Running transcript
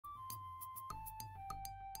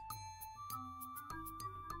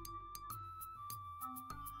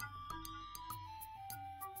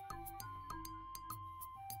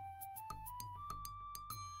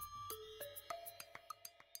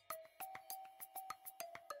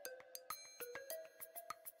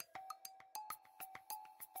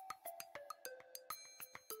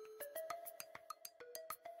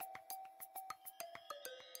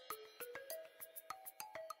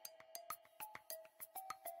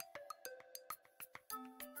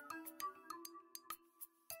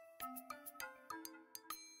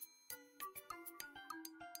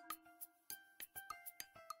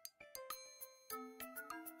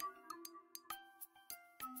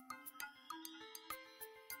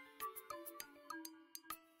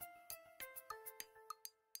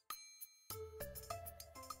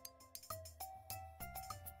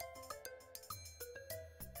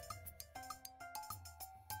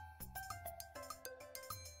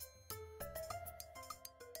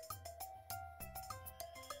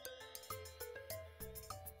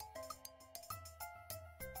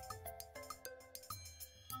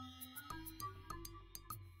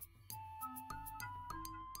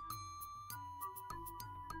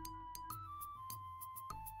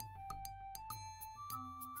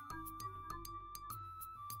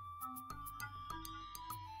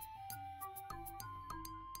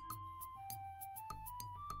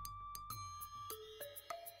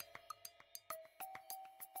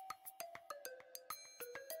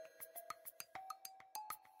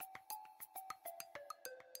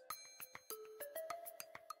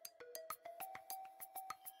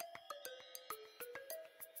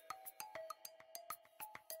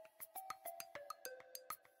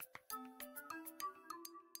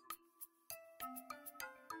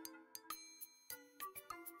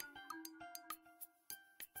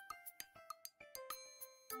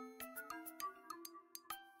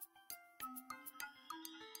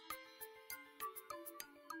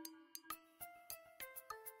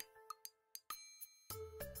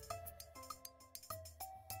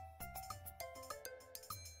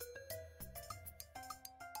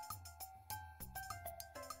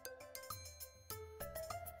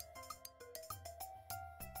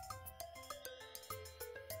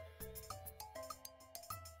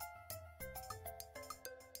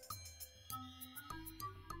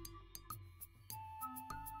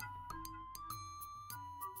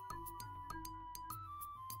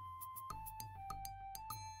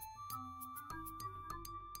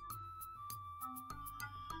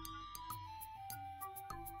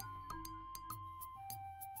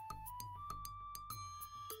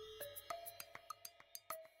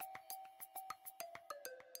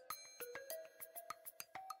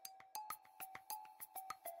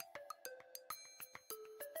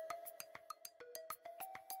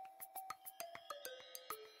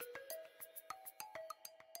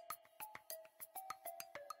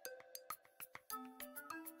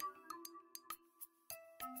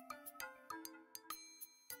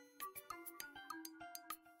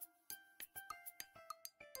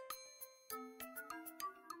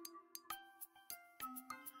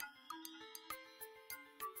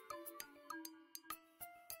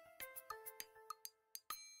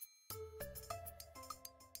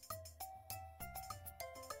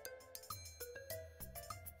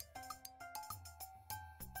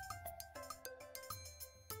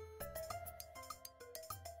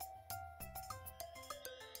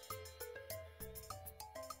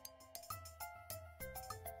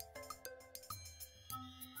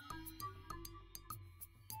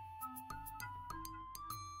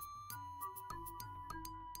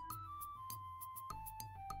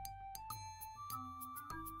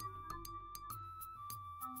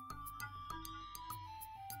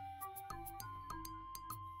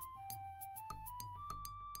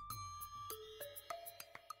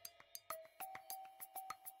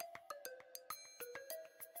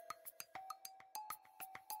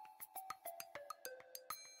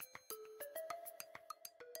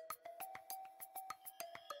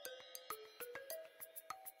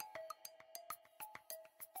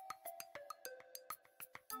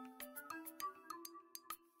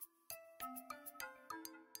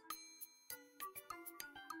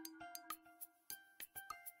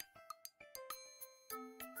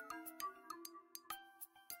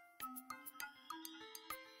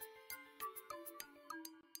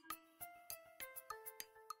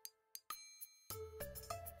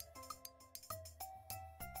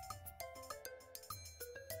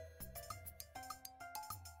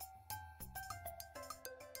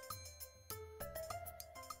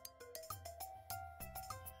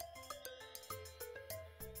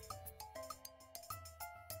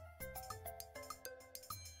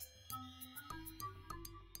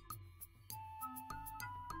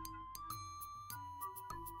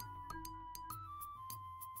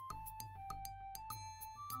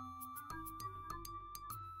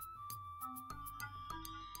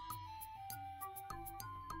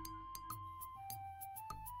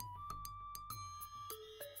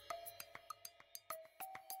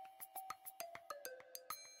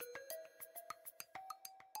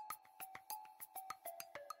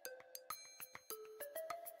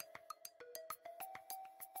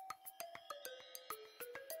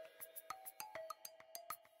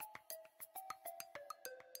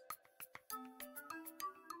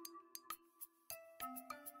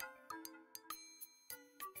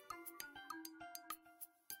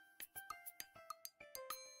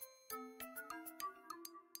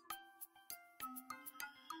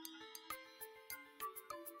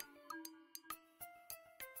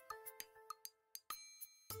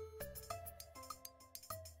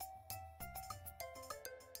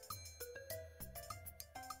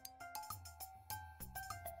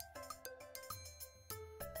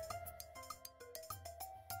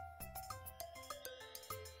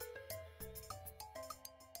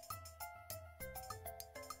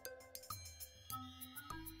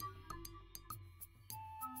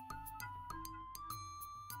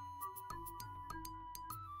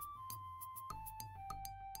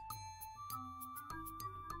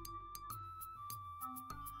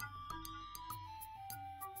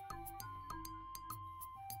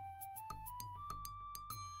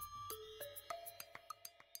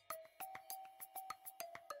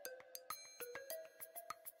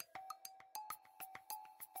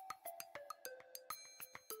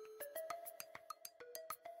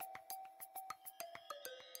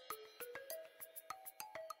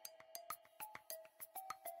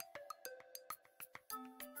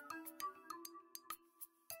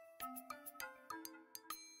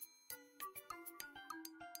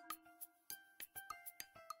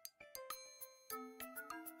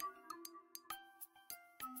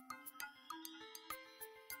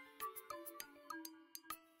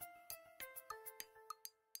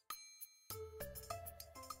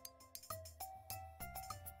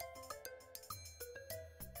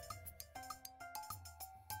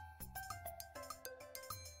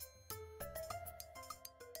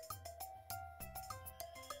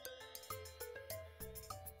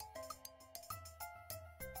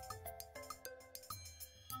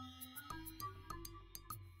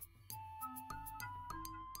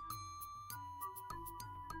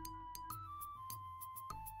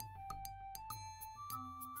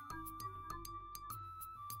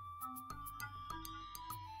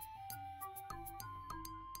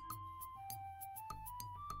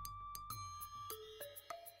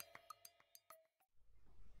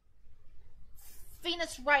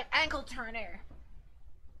Phoenix Wright ankle turner.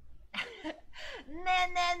 Nah.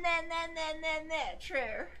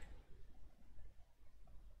 True.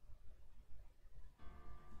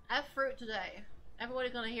 I have fruit today.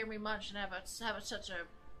 Everybody's gonna hear me munch and have such a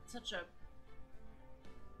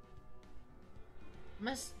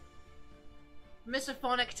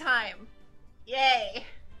misophonic time. Yay!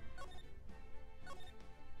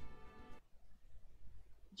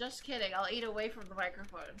 Just kidding, I'll eat away from the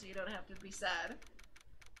microphone so you don't have to be sad.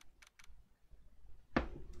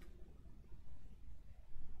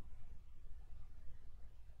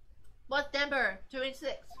 What number?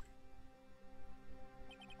 26.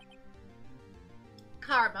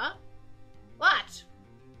 Karma? What?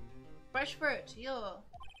 Fresh fruit, yo.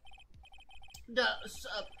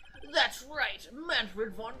 That's right,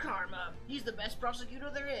 Manfred von Karma. He's the best prosecutor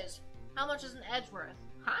there is. How much is an Edgeworth?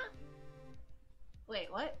 Huh?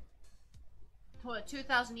 Wait, what?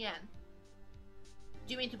 2,000 yen.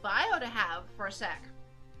 Do you mean to buy or to have for a sec?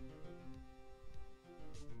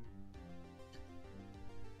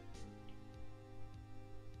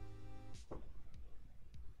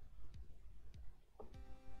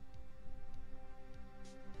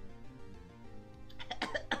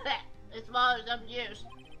 It's small as up to use.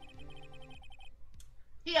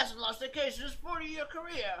 He hasn't lost a case in his 40-year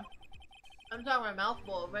career. I'm talking my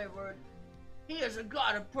mouthful, very word. He is a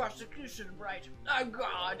god of prosecution, Bright. A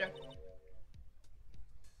god.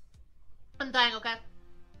 I'm dying, okay?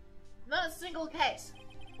 Not a single case.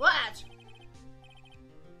 What?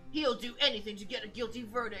 He'll do anything to get a guilty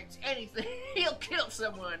verdict. Anything. He'll kill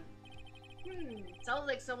someone. Sounds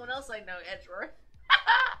like someone else I know, Edgeworth.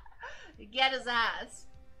 Get his ass.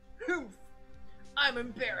 Oof. I'm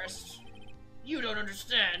embarrassed. You don't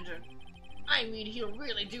understand. I mean, he'll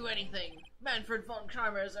really do anything. Manfred von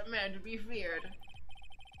Karma is a man to be feared.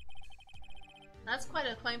 That's quite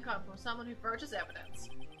a claim come from someone who forges evidence.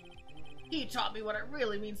 He taught me what it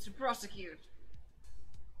really means to prosecute.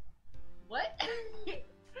 What?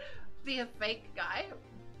 Be a fake guy?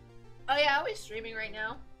 Oh yeah, are we streaming right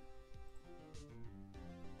now?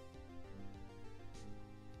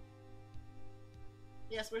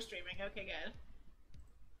 Yes, we're streaming. Okay,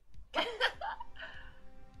 good.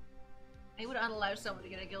 He would unallow someone to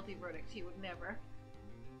get a guilty verdict. He would never.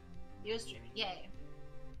 He was streaming. Yay.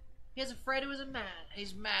 He has a Fred who is a man.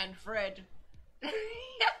 He's Manfred.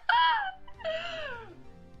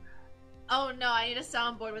 Oh no, I need a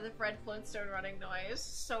soundboard with a Fred Flintstone running noise.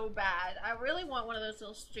 So bad. I really want one of those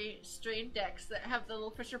little stream decks that have the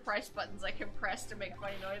little Fisher Price buttons I can press to make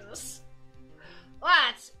funny noises.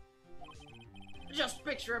 What? Just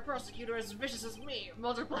picture a prosecutor as vicious as me,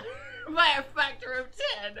 multiplied by a factor of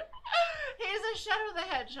 10. He's a Shadow the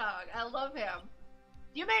Hedgehog. I love him.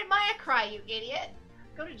 You made Maya cry, you idiot.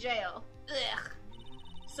 Go to jail. Ugh.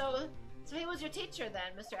 So he was your teacher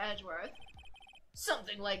then, Mr. Edgeworth?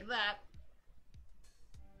 Something like that.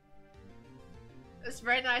 It's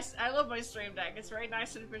very nice. I love my stream deck. It's very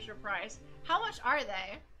nice and Fisher Price. How much are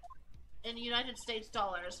they? In United States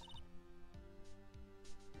dollars.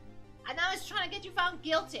 And now he's trying to get you found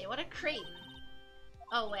guilty. What a creep.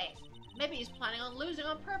 Oh, wait. Maybe he's planning on losing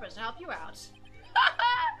on purpose to help you out.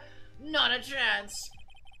 Not a chance.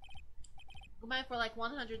 Go back for like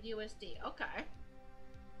 100 USD. Okay.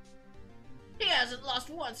 He hasn't lost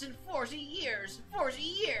once in 40 years. 40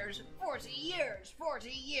 years. 40 years. 40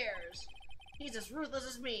 years. He's as ruthless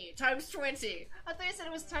as me. Times 20. I thought you said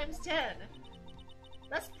it was times 10.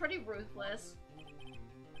 That's pretty ruthless.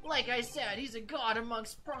 Like I said, he's a god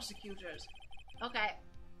amongst prosecutors. Okay.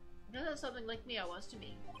 That's something like Mia was to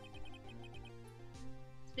me.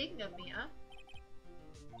 Speaking of Mia.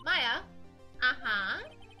 Maya? Uh-huh.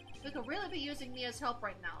 We could really be using Mia's help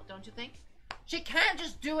right now, don't you think? She can't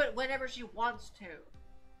just do it whenever she wants to.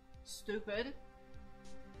 Stupid.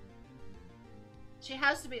 She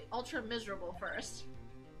has to be ultra miserable first.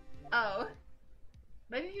 Oh.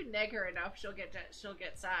 Maybe if you neg her enough, she'll get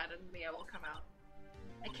sad and Mia will come out.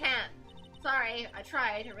 I can't. Sorry, I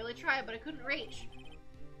tried. I really tried, but I couldn't reach.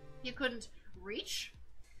 You couldn't reach?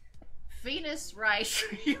 Phoenix Wright,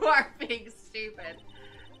 you are being stupid.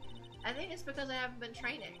 I think it's because I haven't been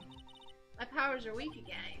training. My powers are weak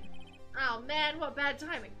again. Oh man, what bad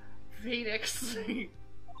timing. Phoenix.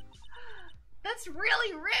 That's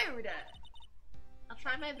really rude. I'll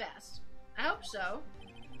try my best. I hope so.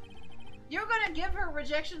 You're gonna give her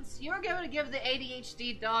rejections. You're going to give the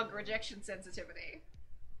ADHD dog rejection sensitivity.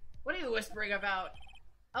 What are you whispering about?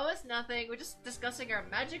 Oh, it's nothing. We're just discussing our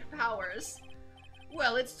magic powers.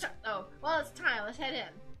 Well, it's time. Let's head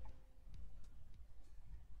in.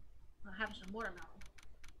 I'll have some watermelon.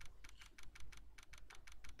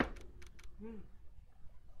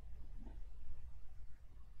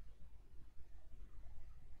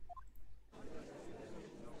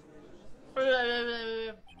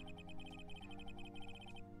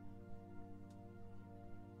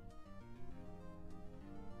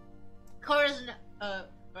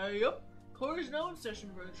 session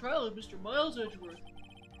for the trial of Mr. Miles Edgeworth.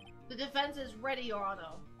 The defense is ready, Your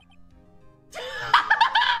Honor.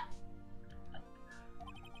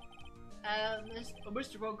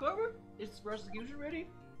 Mr. Von Carver, is the prosecution ready?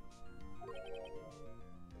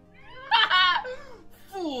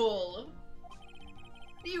 Fool!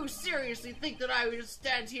 Do you seriously think that I would just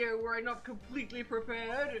stand here were I not completely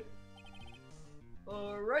prepared?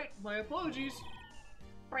 Alright, my apologies.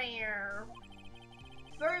 Prayer.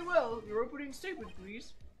 Very well, your opening statement,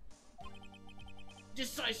 please.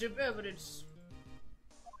 Decisive evidence.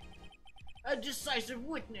 A decisive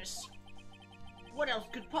witness. What else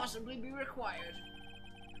could possibly be required?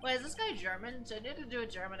 Wait, is this guy German? So I need to do a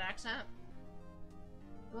German accent?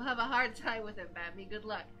 We'll have a hard time with him, Bambi. Good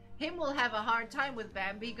luck. Him will have a hard time with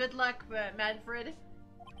Bambi. Good luck, Manfred.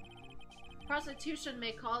 Prosecution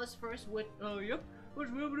may call his first witness. Oh, yep.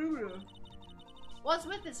 What's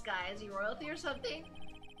with this guy? Is he royalty or something?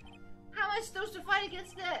 How am I supposed to fight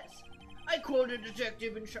against this? I called a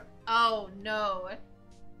detective and Oh, no.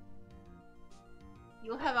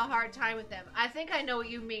 You'll have a hard time with him. I think I know what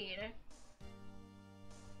you mean.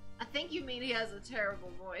 I think you mean he has a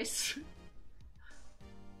terrible voice.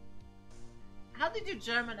 How'd they do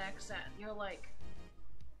German accent? You're like...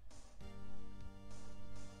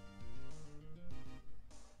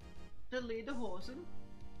 The Lederhosen?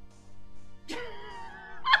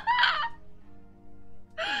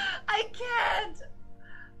 I can't!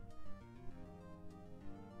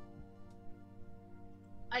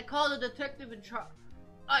 I called a detective in charge.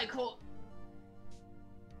 I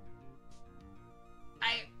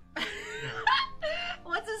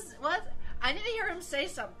What's his... What? I need to hear him say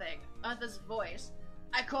something. This voice.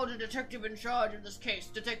 I called a detective in charge of this case,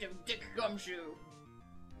 Detective Dick Gumshoe.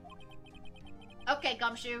 Okay,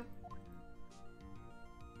 Gumshoe.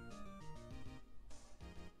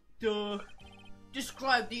 Duh.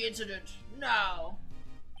 Describe the incident, now.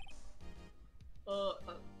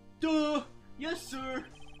 Duh. Yes, sir.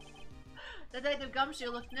 Detective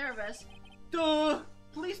Gumshoe looked nervous. Duh.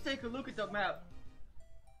 Please take a look at the map.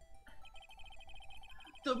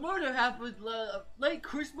 The murder happened late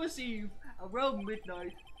Christmas Eve, around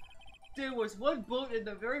midnight. There was one boat in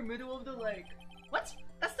the very middle of the lake. What?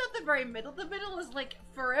 That's not the very middle. The middle is like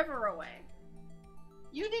forever away.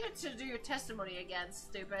 You needed to do your testimony again,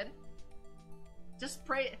 stupid. Just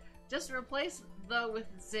replace the with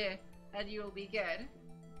z, and you'll be good.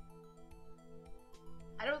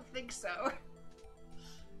 I don't think so.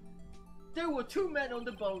 There were two men on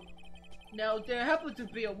the boat. Now, there happened to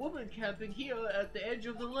be a woman camping here at the edge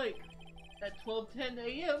of the lake. At 12:10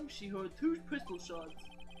 a.m., she heard two pistol shots.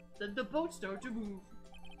 Then the boat started to move.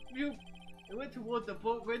 It went toward the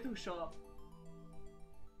boat rental shop.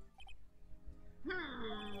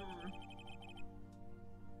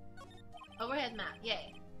 Overhead map,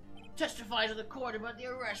 yay. Testify to the court about the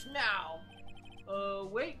arrest now.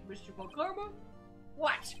 Wait, Mr. Von Karma?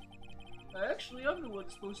 What? Actually, I'm the one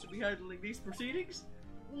supposed to be handling these proceedings.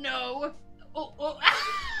 No. Oh.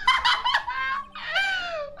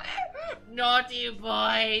 Naughty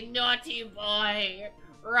boy, naughty boy.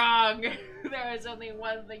 Wrong. There is only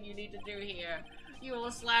one thing you need to do here. You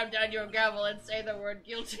will slam down your gavel and say the word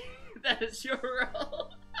guilty. That is your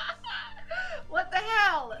role. What the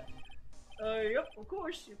hell? Yep, of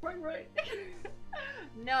course, you're quite right.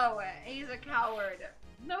 No, he's a coward.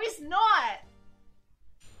 No, he's not!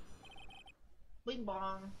 Bing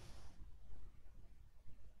bong.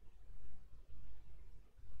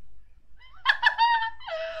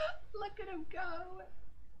 Look at him go.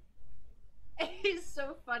 He's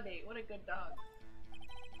so funny. What a good dog.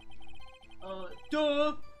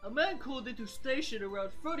 Duh! A man called into station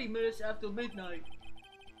around 30 minutes after midnight.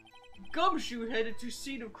 Gumshoe headed to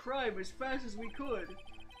scene of crime as fast as we could.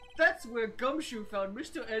 That's where Gumshoe found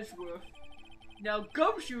Mr. Edgeworth. Now,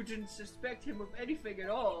 Gumshoe didn't suspect him of anything at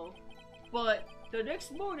all, but the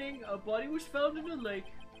next morning, a body was found in the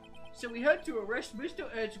lake, so we had to arrest Mr.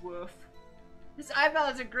 Edgeworth. His eyebrow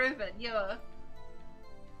is a griffin, yeah.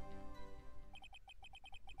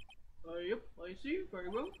 Yep, I see, very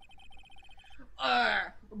well.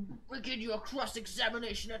 Begin your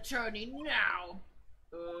cross-examination, attorney, now!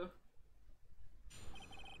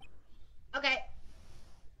 Okay.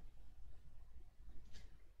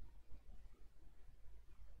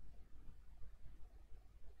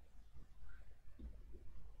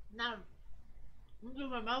 Now, I'm doing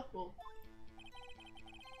my mouth full.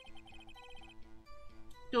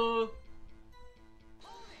 Duh.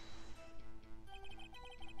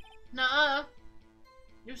 Nuh-uh.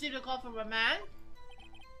 You received a call from a man?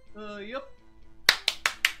 Yep.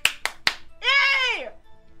 Hey!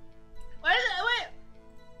 What is it? Wait!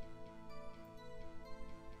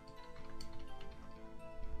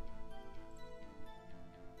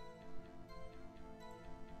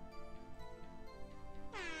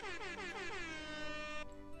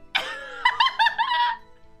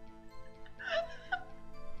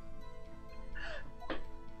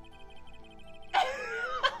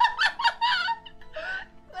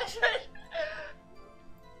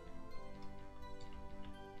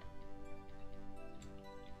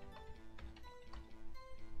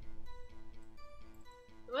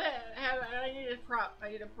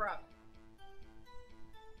 prop.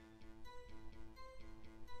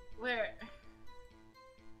 Where?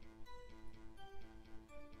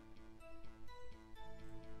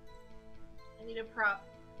 I need a prop.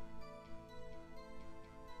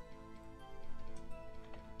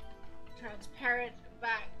 Transparent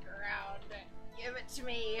background. Give it to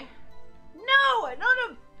me. No! Not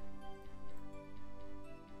a...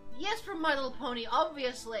 Yes, from My Little Pony,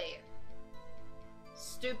 obviously.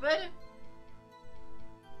 Stupid.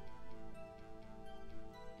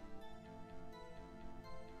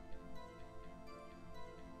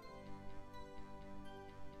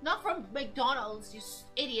 Not from McDonald's, you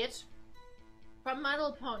idiot. From My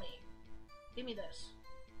Little Pony. Give me this.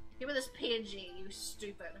 Give me this PNG, you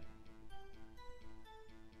stupid.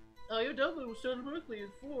 Your doublet will start automatically in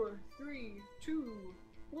 4, 3, 2,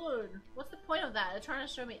 1. What's the point of that? They're trying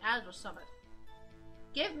to show me ads or something.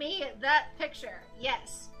 Give me that picture.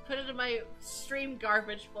 Yes. Put it in my stream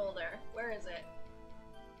garbage folder. Where is it?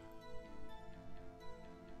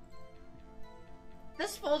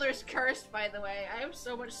 This folder is cursed, by the way. I have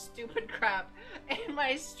so much stupid crap in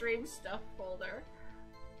my stream stuff folder.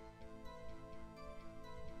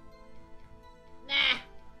 Nah.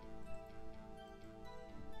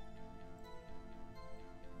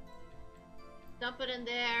 Dump it in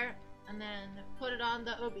there, and then put it on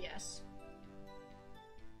the OBS.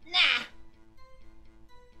 Nah!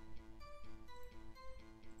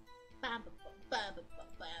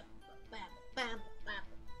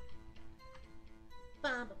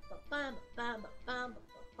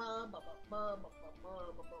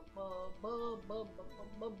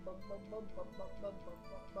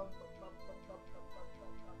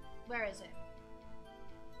 Where is it?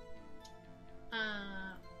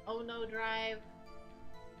 Oh no, drive.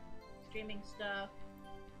 Streaming stuff.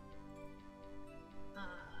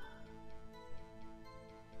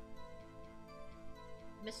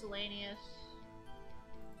 Miscellaneous.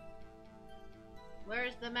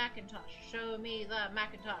 Where's the Macintosh? Show me the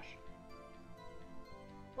Macintosh.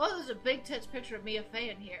 Well, there's a big tits picture of Mia Fey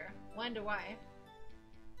in here. Wonder why.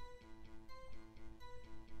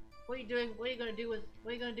 What are you doing? What are you gonna do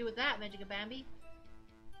with that, Mejika Bambi?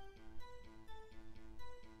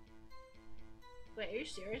 Wait, are you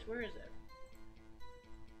serious? Where is it?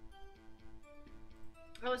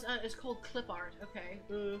 Oh, it's called clip art. Okay.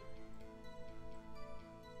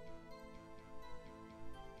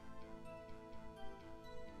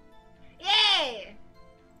 Yay!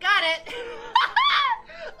 Got it!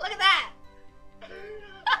 Look at that!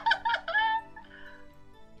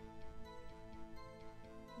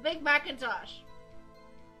 Big Macintosh.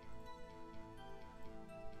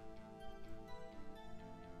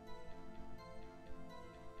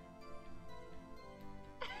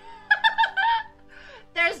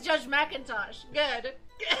 There's Judge Macintosh. Good.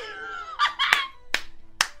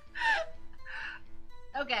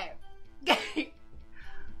 Okay.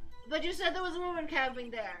 But you said there was a woman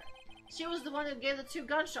camping there. She was the one who gave the 2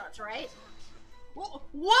 gunshots, right?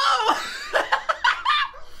 Whoa!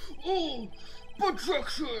 Oh,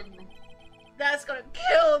 protection! That's gonna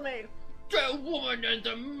kill me. The woman and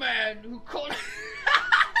the man who called.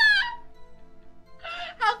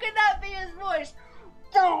 How can that be his voice?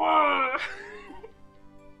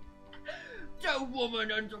 The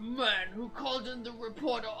woman and the man who called in the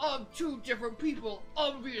reporter are 2 different people,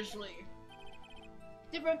 obviously.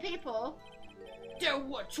 Different people? There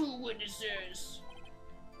were 2 witnesses.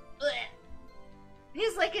 Blech.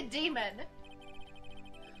 He's like a demon.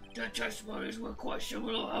 The testimonies were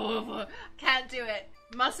questionable, however. Can't do it.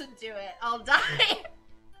 Mustn't do it. I'll die.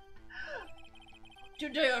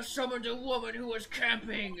 Today I summoned a woman who was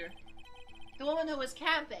camping. The woman who was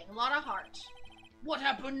camping. A lot of heart. What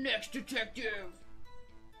happened next, detective?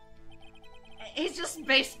 He's just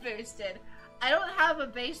bass boosted. I don't have a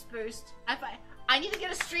bass boost. I need to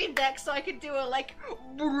get a stream deck so I could do a like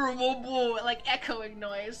echoing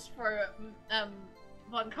noise for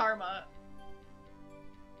Von Karma.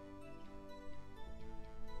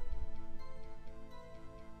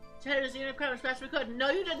 Tried to do the unicorn as fast as we could.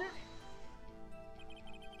 No, you didn't.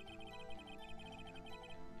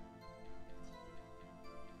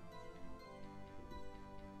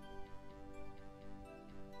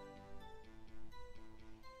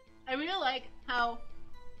 I really like how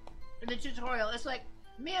in the tutorial it's like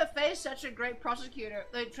Mia Fey's such a great prosecutor,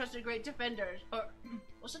 like such a great defender, or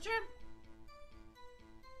what's the term?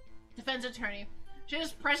 Defense attorney. She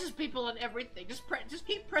just presses people on everything. Just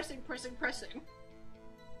keep pressing.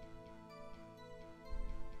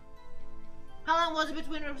 How long was it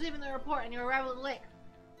between receiving the report and your arrival at the lake?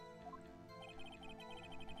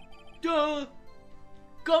 Duh!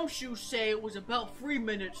 Gumshoes say it was about 3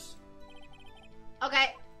 minutes.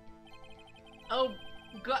 Okay, Well,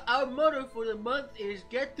 our motto for the month is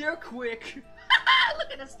get there quick.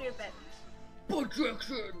 Look at the stupid.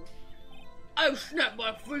 Projection! I've snapped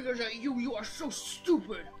my fingers at you, you are so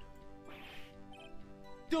stupid!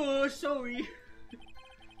 Duh, sorry.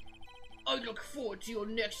 I look forward to your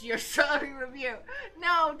next year's salary review.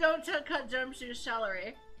 No, don't cut Jumpsuit's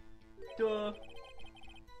salary. Duh.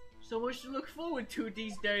 So much to look forward to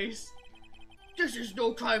these days. This is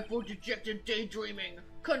no time for dejected daydreaming.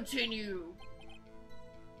 Continue.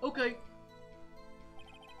 Okay.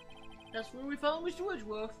 That's where we found Mr.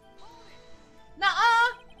 Edgeworth.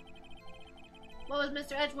 Nuh-uh! What was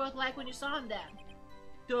Mr. Edgeworth like when you saw him then?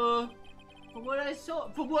 Duh. From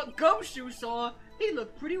what Gumshoe saw, he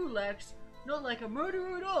looked pretty relaxed. Not like a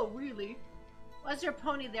murderer at all, really. What's your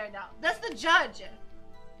pony there now? That's the judge!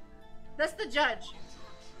 That's the judge.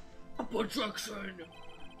 Projection!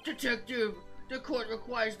 Detective, the court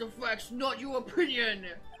requires the facts, not your opinion!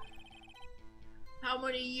 How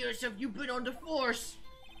many years have you been on the force?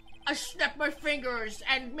 I snap my fingers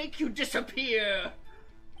and make you disappear!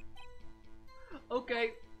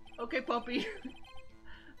 Okay, puppy.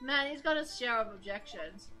 Man, he's got his share of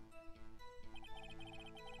objections.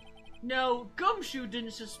 Now, Gumshoe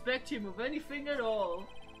didn't suspect him of anything at all.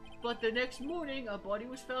 But the next morning, a body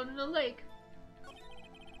was found in a lake.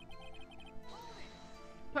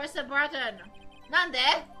 Person Barton!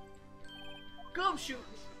 Nande? Gumshoe!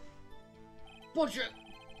 Project!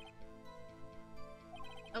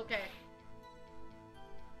 Okay.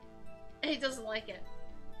 He doesn't like it.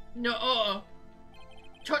 Nuh-uh!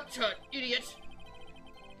 Tut-tut, idiot!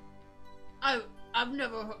 I've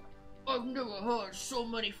never heard so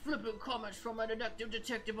many flippant comments from a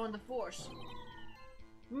detective on the force.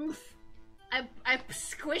 Oof. I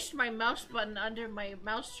squished my mouse button under my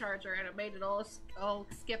mouse charger and it made it all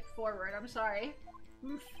skip forward. I'm sorry.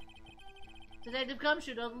 Oof. Detective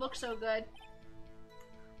Gumshoe doesn't look so good.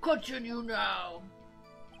 Continue now.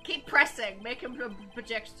 Keep pressing. Make him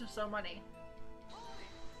project so money.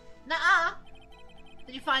 Nuh-uh.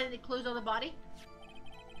 Did you find any clues on the body?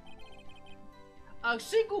 A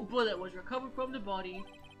single bullet was recovered from the body.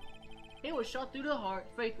 It was shot through the heart,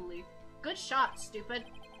 fatally. Good shot, stupid.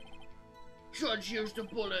 Judge, here's the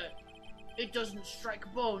bullet. It doesn't strike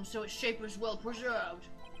bone, so its shape is well preserved.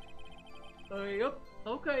 Yup.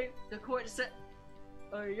 Okay. The court said.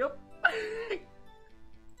 Yup.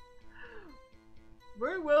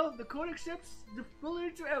 Very well. The court accepts the bullet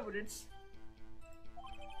into evidence.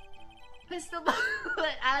 Pistol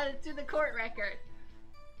bullet added to the court record.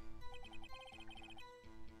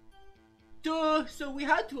 Duh. So we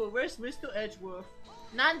had to arrest Mr. Edgeworth.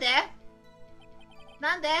 Nande?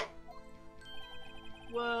 Nande?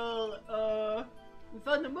 Well, we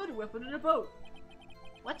found the murder weapon in a boat.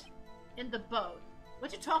 What? In the boat?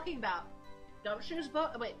 What you talking about? Gumshoe's boat?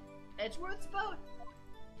 Oh, wait, Edgeworth's boat?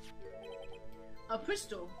 A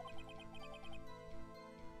pistol.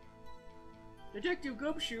 Detective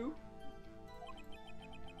Gumshoe.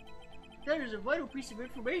 That is a vital piece of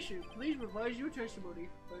information. Please revise your testimony.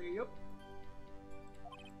 Yup.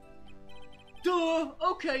 Duh!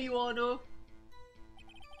 Okay, Your Honor.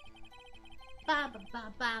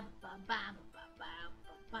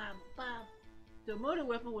 The murder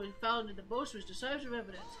weapon was found in the boat was decisive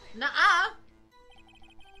evidence. Nuh-uh!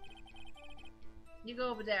 You go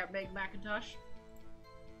over there, Meg McIntosh.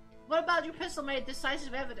 What about your pistol made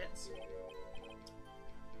decisive evidence?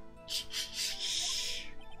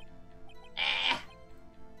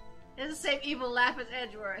 It's the same evil laugh as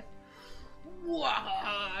Edgeworth.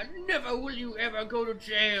 Wah! Never will you ever go to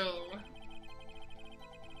jail.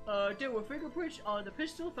 There were fingerprints on the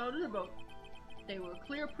pistol found in the boat. They were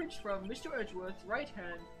clear prints from Mr. Edgeworth's right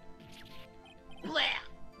hand. Blah!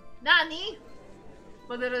 Nani?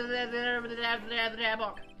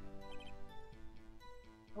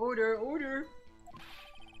 Order.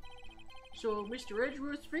 So Mr.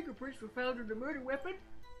 Edgeworth's fingerprints were found on the murder weapon?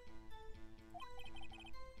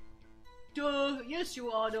 Duh, yes,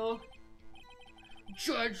 Your Honor.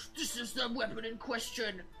 Judge, this is the weapon in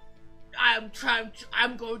question. I'm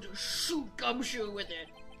going to shoot Gumshoe with it.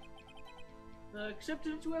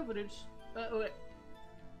 Accepted into evidence.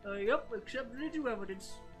 Yup, accepted into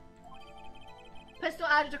evidence. Pistol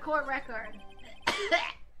added to court record.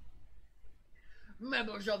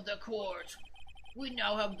 Members of the court, we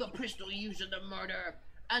now have the pistol used in the murder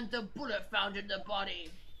and the bullet found in the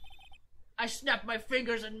body. I snap my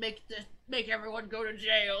fingers and make everyone go to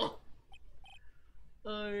jail.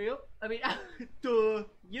 Yep. I mean, duh.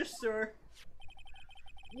 Yes, sir.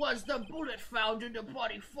 Was the bullet found in the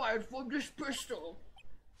body fired from this pistol?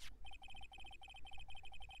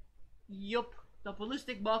 Yup. The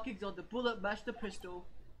ballistic markings on the bullet matched the pistol.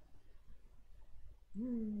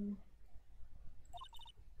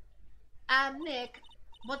 Nick,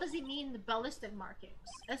 what does he mean, the ballistic markings?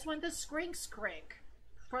 That's when the scrink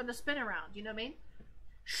from the spin around, you know what I mean?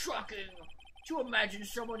 Shocking! To imagine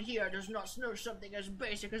someone here does not know something as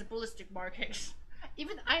basic as ballistic markings.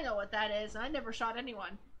 Even I know what that is, and I never shot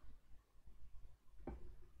anyone.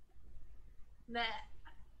 Nah.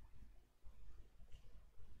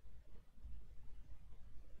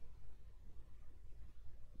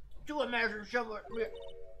 To imagine someone...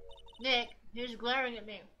 Nick, he's glaring at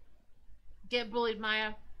me. Get bullied,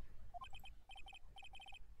 Maya.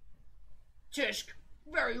 Tisk,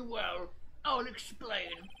 very well. I'll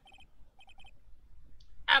explain.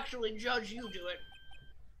 Actually, Judge, you do it.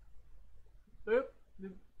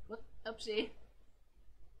 What? Oopsie.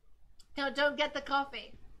 No, don't get the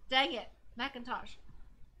coffee. Dang it. Macintosh.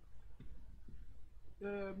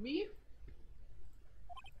 Me?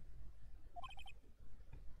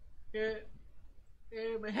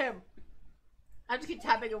 Him. I just keep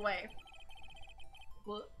tapping away.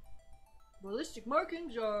 Ballistic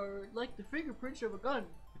markings are like the fingerprints of a gun.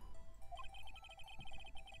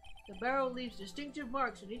 The barrel leaves distinctive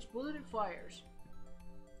marks in each bullet it fires.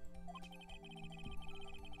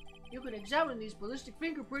 You can examine these ballistic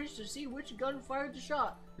fingerprints to see which gun fired the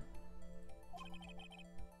shot.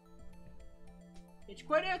 It's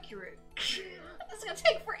quite accurate. This is gonna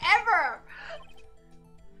take forever!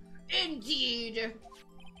 Indeed!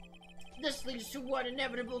 This leads to one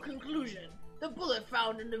inevitable conclusion. The bullet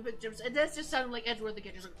found in the victim's... And that's just sounding like Edgeworth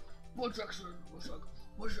again. Just like,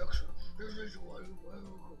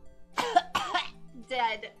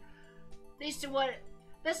 dead.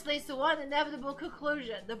 This leads to one inevitable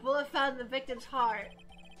conclusion. The bullet found in the victim's heart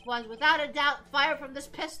was, without a doubt, fired from this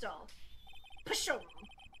pistol. Pishum!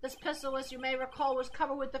 This pistol, as you may recall, was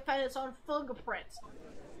covered with defendant's own fingerprints.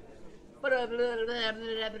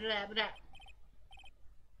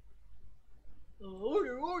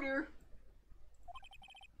 Order!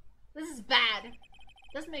 This is bad.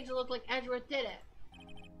 This makes it look like Edgeworth did it.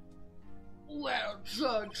 Well,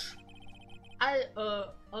 Judge, I'd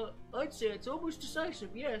say it's almost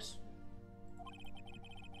decisive, yes.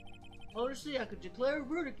 Honestly, I could declare a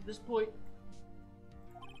verdict at this point.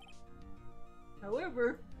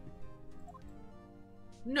 However...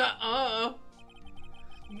 Nuh-uh!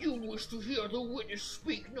 You wish to hear the witness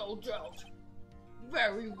speak, no doubt.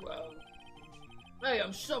 Very well. I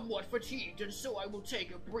am somewhat fatigued, and so I will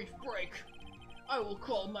take a brief break. I will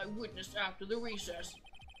call my witness after the recess,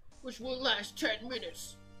 which will last 10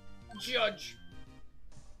 minutes. Judge.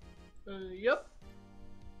 Yep.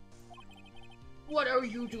 What are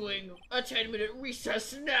you doing? A 10-minute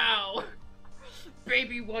recess now!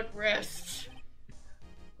 Baby want rest.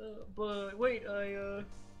 But wait,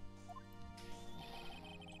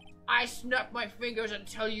 I snap my fingers and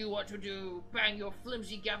tell you what to do. Bang your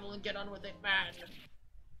flimsy gavel and get on with it, man.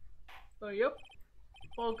 Yep.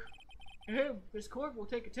 Funk. This court will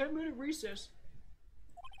take a 10-minute recess.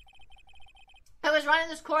 I was running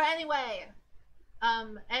this court anyway.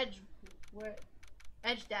 Edge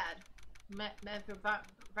Dad.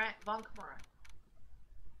 Von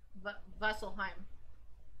Vasselheim.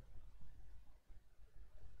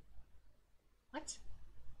 What?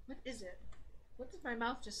 What is it? What did my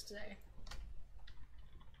mouth just say?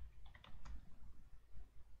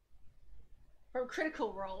 From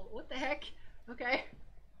Critical Role. What the heck? Okay.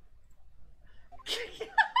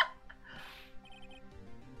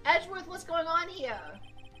 Edgeworth, what's going on here?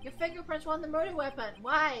 Your fingerprints were on the murder weapon.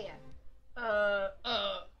 Why? And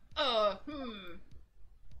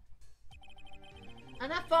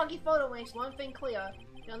that foggy photo makes one thing clear.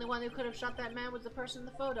 The only one who could have shot that man was the person in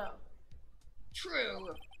the photo.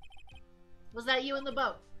 True. Was that you in the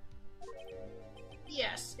boat?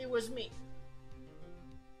 Yes, it was me.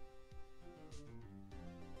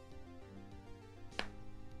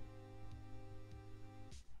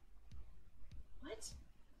 What?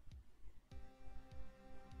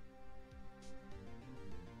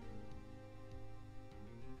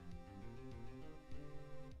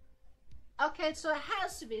 Okay, so it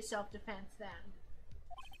has to be self-defense then.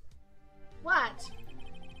 What?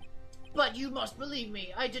 But you must believe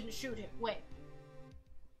me, I didn't shoot him. Wait.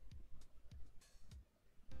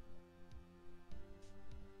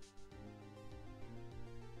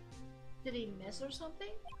 Did he miss or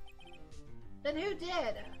something? Then who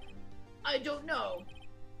did? I don't know.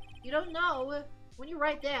 You don't know when you're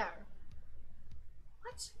right there.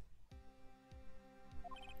 What?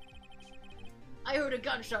 I heard a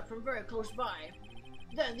gunshot from very close by.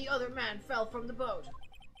 Then the other man fell from the boat.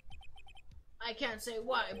 I can't say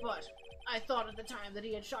why, but I thought at the time that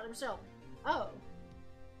he had shot himself. Oh.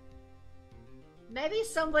 Maybe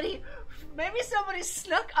somebody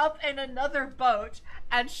snuck up in another boat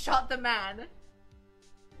and shot the man.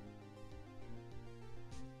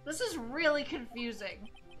 This is really confusing.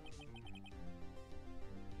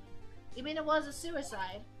 You mean it was a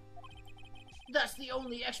suicide? That's the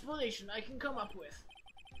only explanation I can come up with.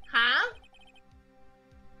 Huh?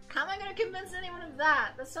 How am I gonna convince anyone of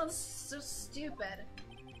that? That sounds so stupid.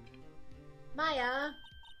 Maya?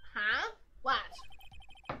 Huh? What?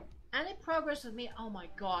 Any progress with me? Oh my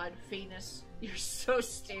god, Phoenix. You're so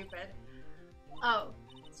stupid. Oh,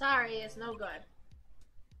 sorry, it's no good.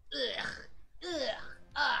 Ugh. Ugh.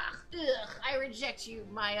 Ugh. Ugh. I reject you,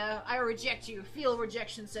 Maya. I reject you. Feel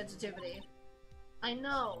rejection sensitivity. I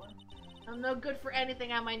know. I'm no good for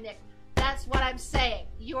anything on my Nick. That's what I'm saying.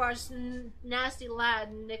 You are nasty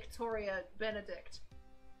lad, Nictoria Benedict.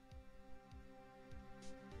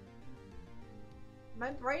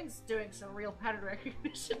 My brain's doing some real pattern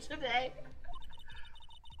recognition today.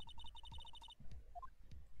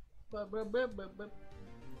 If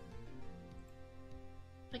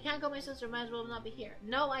I can't go, my sister might as well not be here.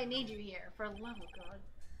 No, I need you here. For the love of God.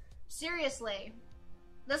 Seriously.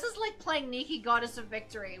 This is like playing Nikki Goddess of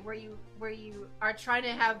Victory, where you are trying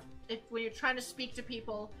to have when you're trying to speak to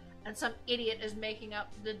people and some idiot is making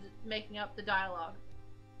up the dialogue.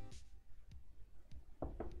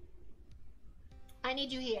 I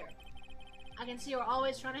need you here. I can see you're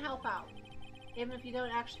always trying to help out. Even if you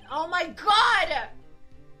don't actually— Oh my god!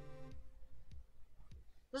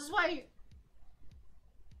 This is why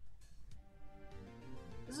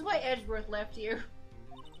Edgeworth left you.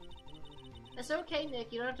 It's okay,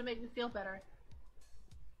 Nick. You don't have to make me feel better.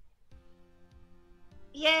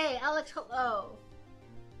 Yay, Alex, hello.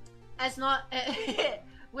 It's not—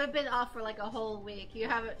 We've been off for like a whole week. You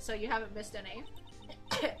haven't missed any.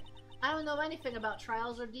 I don't know anything about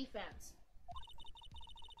trials or defense.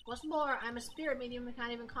 What's more, I'm a spirit medium and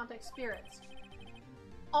can't even contact spirits.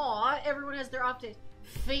 Aw, everyone has their off days.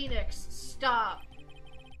 Phoenix, stop.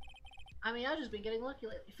 I mean, I've just been getting lucky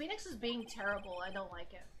lately. Phoenix is being terrible. I don't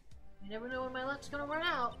like it. You never know when my luck's gonna run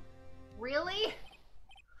out. Really?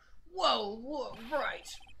 Whoa, right.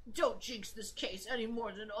 Don't jinx this case any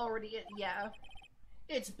more than already it. Yeah.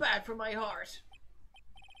 It's bad for my heart.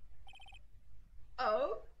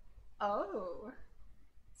 Oh? Oh.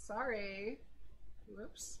 Sorry.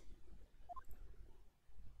 Whoops.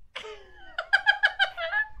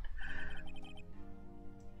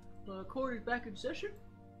 Court is back in session?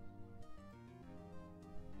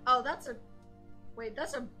 Oh, that's a— Wait,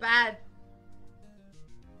 that's a bad—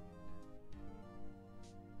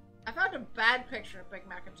 I found a bad picture of Big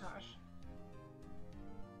Macintosh.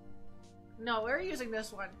 No, we're using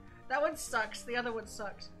this one. That one sucks. The other one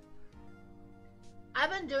sucks. I've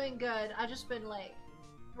been doing good. I've just been, like,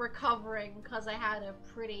 recovering because I had a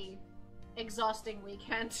pretty exhausting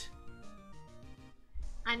weekend.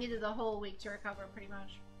 I needed the whole week to recover, pretty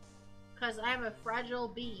much. Because I'm a fragile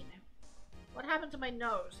bean. What happened to my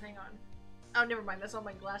nose? Hang on. Oh, never mind. That's all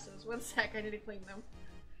my glasses. One sec. I need to clean them.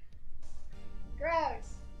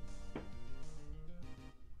 Gross.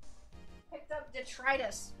 Picked up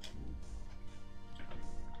detritus.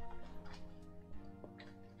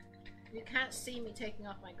 You can't see me taking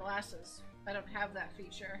off my glasses. I don't have that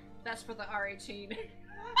feature. That's for the R18.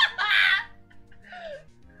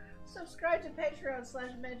 Subscribe to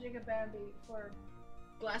Patreon/Mejika Bambi for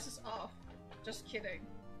glasses off. Just kidding.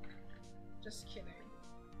 Just kidding.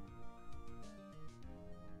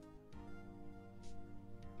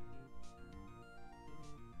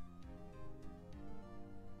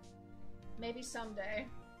 Maybe someday.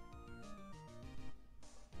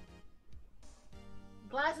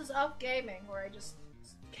 Glasses off gaming, where I just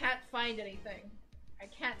can't find anything. I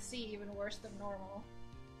can't see even worse than normal.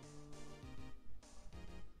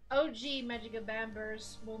 OG Mejika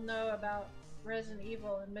Bambers will know about Resident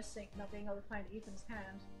Evil and not being able to find Ethan's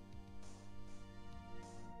hand.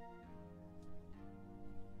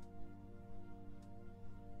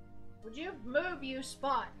 Would you move, you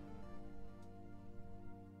spot?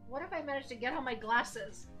 What if I managed to get on my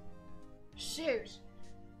glasses? Shoot.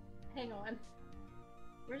 Hang on.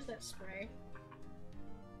 Where's that spray?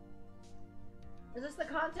 Is this the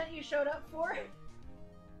content you showed up for?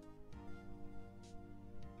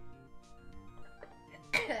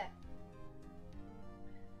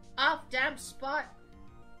 Off damn spot.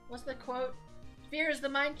 What's the quote? Fear is the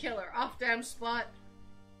mind killer. Off damn spot.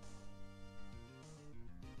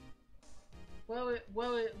 Woe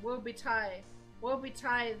betide. Woe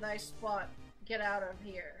betide thy spot. Get out of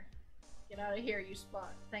here. Get out of here, you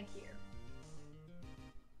spot. Thank you.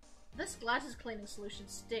 This glasses cleaning solution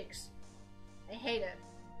stinks. I hate it.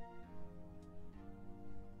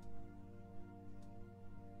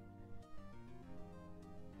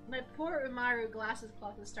 My poor Umaru glasses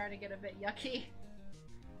cloth is starting to get a bit yucky.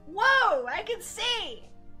 Whoa! I can see!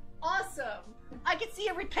 Awesome! I can see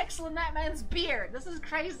every pixel in that man's beard! This is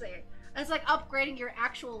crazy! It's like upgrading your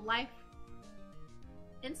actual life.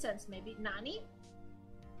 Incense, maybe. Nani?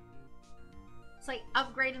 It's like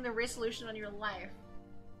upgrading the resolution on your life.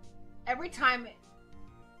 Every time...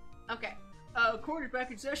 Okay. Court is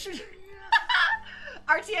back in session.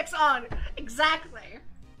 RTX on! Exactly!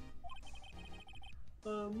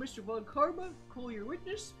 Mr. Von Karma, call your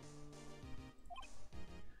witness.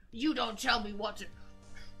 You don't tell me what to...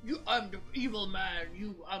 I'm the evil man.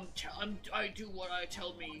 I do what I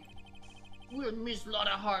tell me. Will Miss Lotta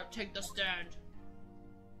Hart take the stand?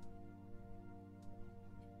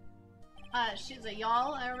 She's a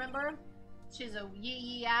y'all, I remember. She's a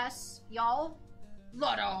yee ass y'all.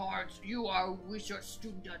 Lotta Hart, you are a research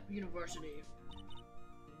student at university.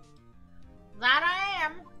 That I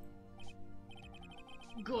am.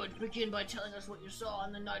 Good. Begin by telling us what you saw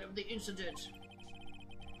on the night of the incident.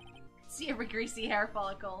 See every greasy hair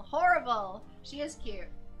follicle. Horrible! She is cute.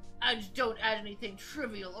 And don't add anything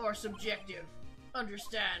trivial or subjective.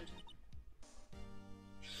 Understand?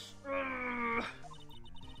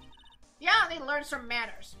 Yeah, they learn some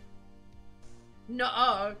manners.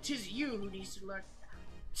 Nuh-uh, 'tis you who needs to learn.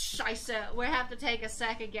 Scheisse, we have to take a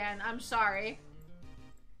sec again. I'm sorry.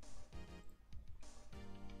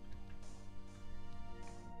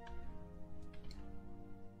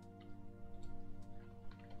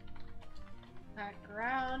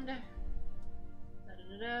 Background.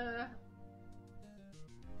 Da-da-da-da.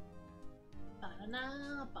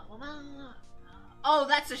 Ba-da-na, ba-ba-ba. Oh,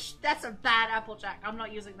 that's a bad Applejack. I'm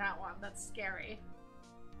not using that one. That's scary.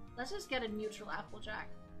 Let's just get a neutral Applejack.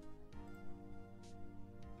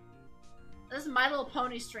 This is My Little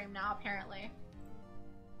Pony stream now, apparently.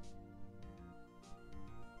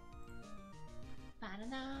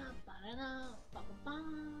 Ba-da-na, ba-da-na, ba-ba-ba.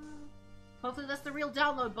 Hopefully that's the real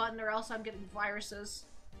download button, or else I'm getting viruses.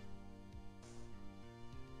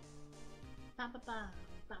 Ba-ba-ba,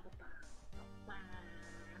 ba-ba-ba, ba-ba.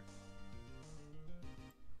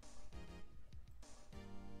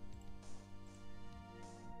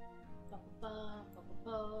 Ba-ba-ba,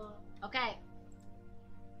 ba-ba-ba. Okay.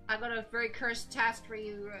 I got a very cursed task for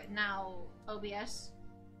you now, OBS.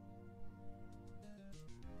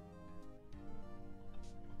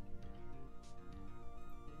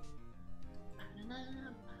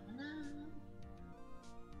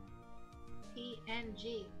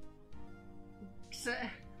 PNG.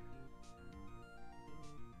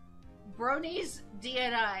 Bronies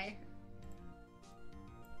DNI.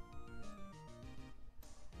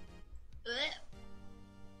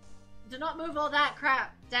 Do not move all that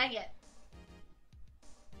crap. Dang it.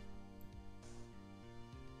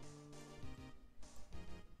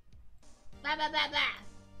 Blah, blah, blah,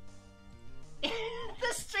 blah.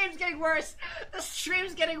 The stream's getting worse. The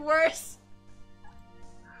stream's getting worse.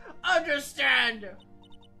 Understand!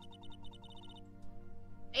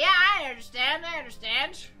 Yeah, I understand. I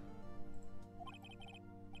understand.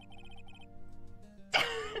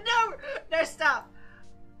 No, stop.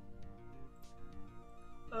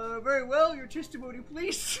 Very well, your testimony,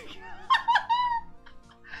 please.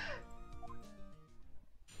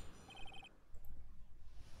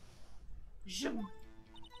 It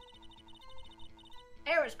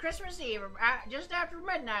was Christmas Eve, just after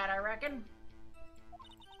midnight, I reckon.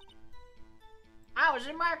 I was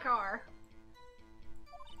in my car.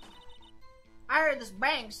 I heard this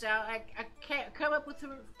bang sound. I can't come up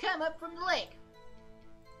from the lake.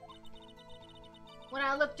 When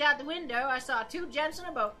I looked out the window, I saw two gents in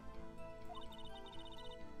a boat.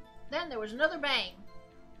 Then there was another bang.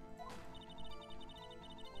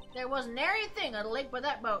 There wasn't nary a thing on the lake but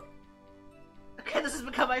that boat. Okay, this has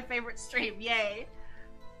become my favorite stream. Yay.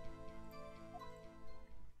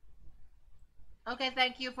 Okay,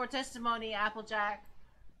 thank you for testimony, Applejack.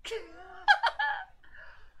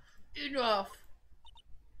 Enough.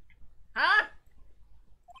 Huh?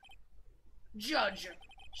 Judge,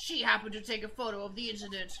 she happened to take a photo of the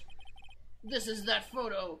incident. This is that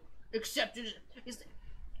photo. Accepted.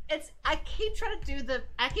 I keep trying to do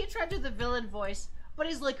the villain voice, but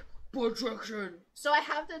he's like, projection. so I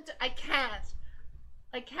have to, I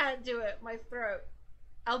can't do it, my throat.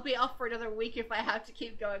 I'll be off for another week if I have to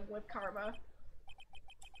keep going with Karma.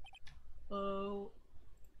 Well,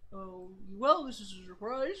 this is a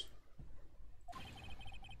surprise.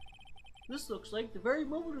 This looks like the very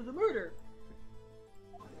moment of the murder.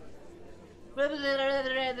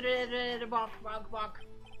 Bonk, bonk, bonk.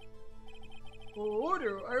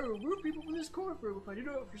 Order! I will remove people from this courtroom if I do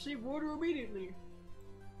not receive order immediately.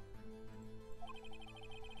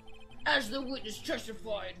 As the witness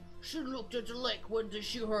testified, she looked at the lake when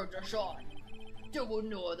she heard the shot. There were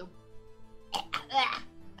no other...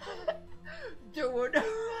 There were no...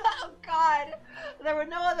 Oh God! There were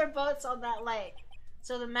no other boats on that lake.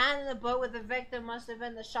 So the man in the boat with the victim must have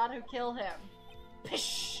been the shot who killed him.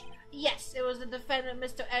 Pish! Yes, it was the defendant,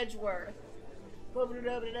 Mr. Edgeworth. Bunk,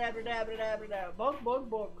 bunk,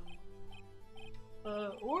 bunk.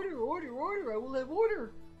 Order, order, order. I will have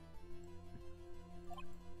order.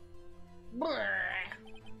 Brrr.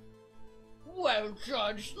 Well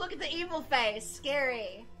judged. Look at the evil face.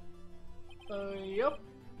 Scary. Yep.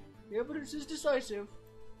 The evidence is decisive.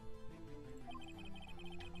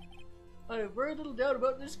 I have very little doubt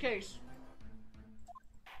about this case.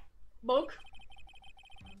 Bunk.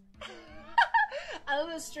 I love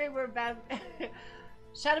the stream where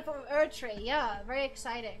Shadow from Erdtree. Yeah, very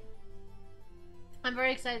exciting. I'm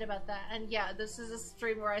very excited about that. And yeah, this is a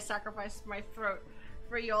stream where I sacrificed my throat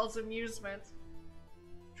for y'all's amusement.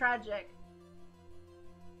 Tragic.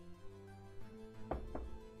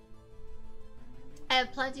 I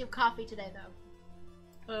have plenty of coffee today,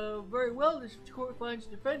 though. Very well. This court finds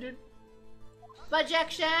defendant.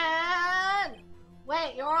 Objection!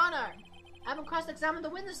 Wait, Your Honor. I haven't cross-examined the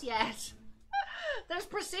witness yet. There's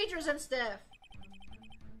procedures and stuff.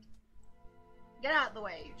 Get out of the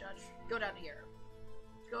way, you judge. Go down here.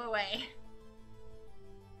 Go away.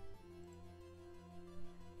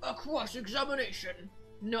 A cross-examination?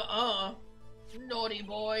 Nuh-uh. Naughty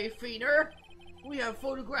boy, Feener. We have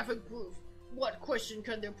photographic proof. What question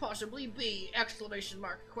can there possibly be? Exclamation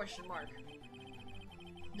mark, question mark.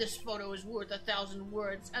 This photo is worth 1,000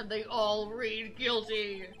 words, and they all read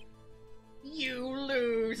guilty. You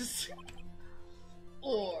lose.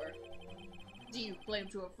 Or, do you claim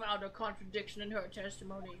to have found a contradiction in her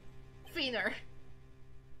testimony? Feener.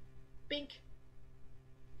 Bink.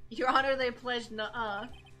 Your Honor, they pledged nuh-uh.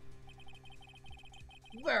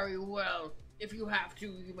 Very well. If you have to,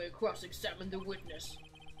 you may cross-examine the witness.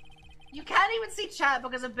 You can't even see chat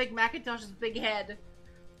because of Big Macintosh's big head.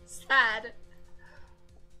 Sad.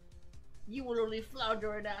 You will only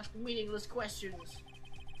flounder and ask meaningless questions.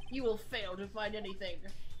 You will fail to find anything.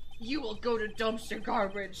 You will go to dumpster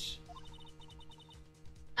garbage.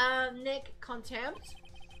 Nick, contempt?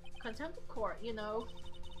 Contempt of court, you know.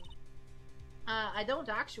 I don't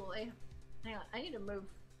actually. Hang on, I need to move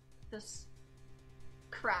this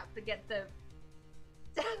crap to get the...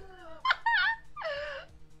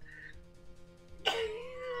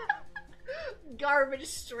 garbage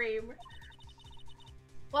stream.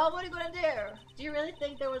 Well, what are you gonna do? Do you really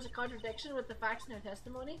think there was a contradiction with the facts in her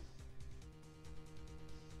testimony?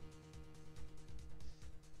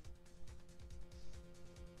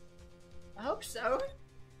 I hope so.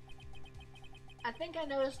 I think I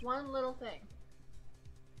noticed one little thing.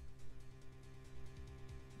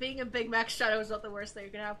 Being a Big Mac Shadow is not the worst thing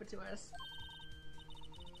that can happen to us.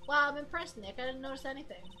 Wow, I'm impressed, Nick. I didn't notice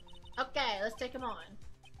anything. Okay, let's take him on.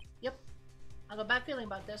 Yep. I got a bad feeling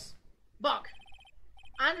about this. Buck!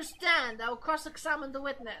 I understand. I will cross-examine the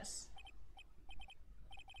witness.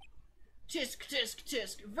 Tisk, tisk,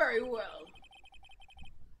 tisk. Very well.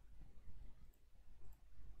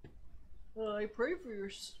 I pray for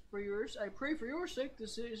yours. I pray for your sake.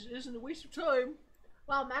 This isn't a waste of time.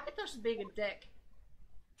 Wow, Macintosh is being a dick.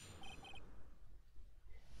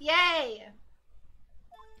 Yay!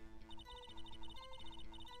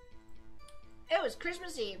 It was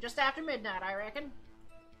Christmas Eve, just after midnight, I reckon.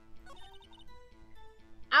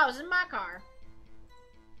 I was in my car.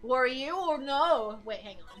 Were you or no? Wait,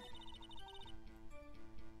 hang on.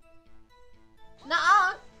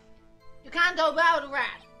 Nuh-uh! You can't go about a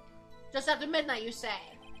rat. Just after midnight, you say.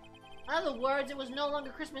 In other words, it was no longer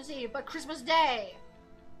Christmas Eve, but Christmas Day.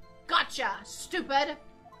 Gotcha, stupid!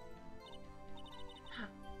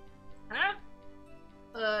 Huh?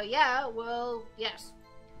 Yeah, well, yes.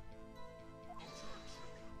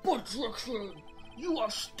 Objection! You are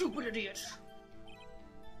stupid idiot!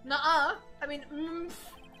 Nuh-uh. I mean,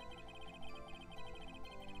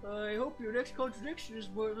 I hope your next contradiction is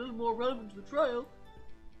a little more relevant to the trial.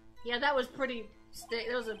 Yeah, that was pretty...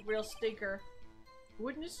 that was a real stinker.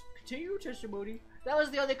 Witness, continue testimony. That was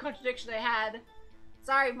the only contradiction I had.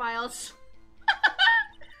 Sorry, Miles.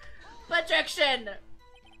 Objection!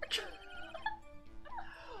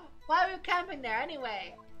 Why were you camping there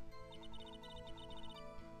anyway?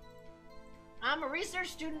 I'm a research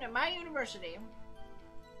student at my university.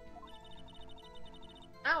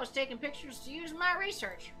 I was taking pictures to use in my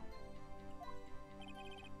research.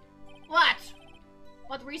 What?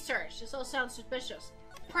 What research? This all sounds suspicious.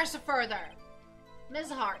 Press it further.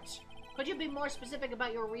 Ms. Hart, could you be more specific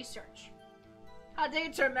about your research? How dare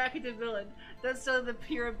you turn Mac into villain? That's so the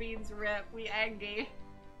pure beans rep. We angry.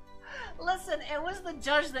 Listen, it was the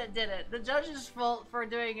judge that did it. The judge's fault for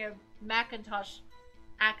doing a Macintosh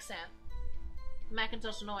accent.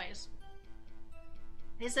 Macintosh noise.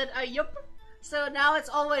 He said, yup. So now it's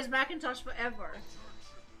always Macintosh forever.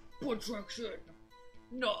 Protection.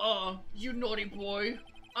 Nuh-uh, you naughty boy.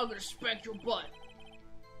 I'm gonna spank your butt.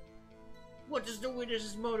 What does the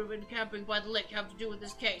witness's motive in camping by the lake have to do with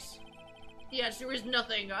this case? The answer is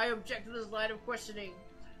nothing. I object to this line of questioning.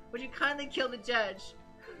 Would you kindly kill the judge?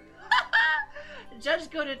 Judges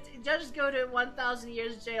go to 1,000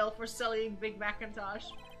 years jail for selling Big Macintosh.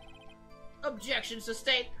 Objection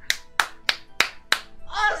sustained.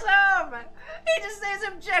 Awesome! He just says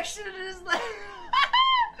objection and is like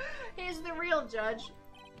he's the real judge.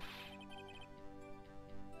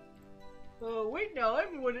 Oh, we know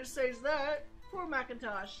everyone who says that. Poor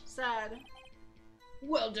Macintosh. Sad.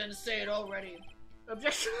 Well done, say it already.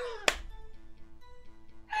 Objection.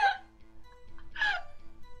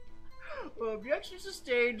 Objection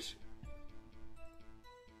sustained.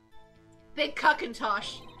 Big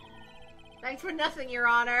Cuckintosh. Thanks for nothing, Your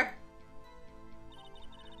Honor.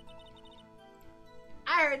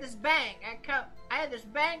 I heard this bang. I had this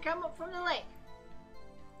bang come up from the lake.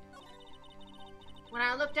 When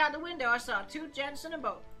I looked out the window, I saw two gents in a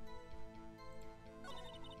boat.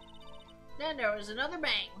 Then there was another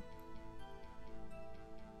bang.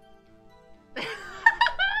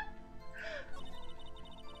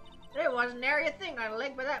 There wasn't nary a thing on the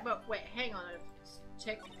lake but that boat. Wait, hang on a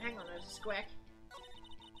tick. Hang on a squeak.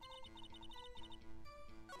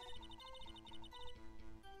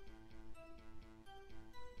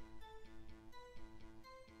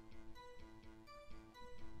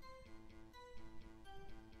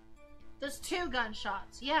 There's two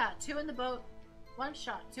gunshots. Yeah, two in the boat. One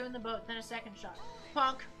shot. Two in the boat. Then a second shot.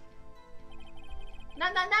 Punk.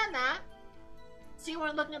 Nah. So you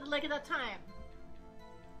weren't looking at the lake at that time?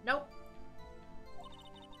 Nope.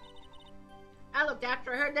 I looked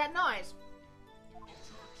after I heard that noise.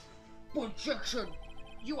 Objection!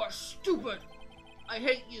 You are stupid! I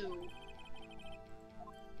hate you.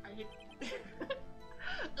 I hate...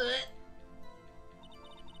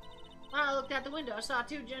 When I looked out the window, I saw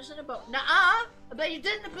two gents in a boat. Nuh-uh! I bet you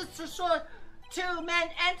didn't. Saw 2 men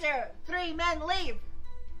enter, 3 men leave.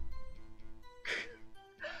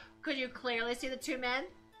 Could you clearly see the 2 men?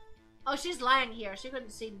 Oh, she's lying here. She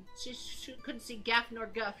couldn't see. She couldn't see Gaff nor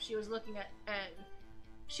Guff. She was looking at.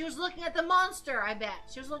 She was looking at the monster. I bet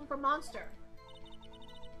she was looking for monster.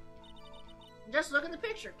 Just look at the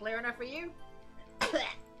picture. Clear enough for you?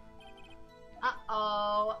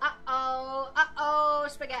 Uh-oh,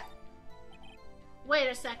 spaghetti. Wait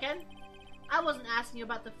a second. I wasn't asking you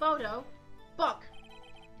about the photo. Book.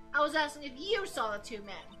 I was asking if you saw the 2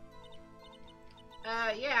 men.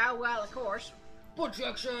 Yeah, well, of course.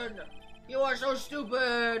 Objection! You are so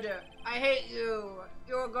stupid! I hate you!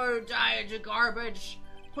 You're going to die into garbage!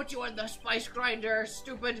 Put you in the spice grinder,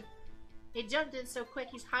 stupid! He jumped in so quick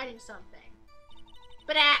he's hiding something.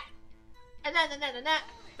 Ba-da! And then,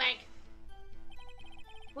 bang!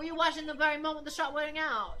 Were you watching the very moment the shot went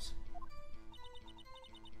out?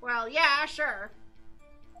 Well, yeah, sure.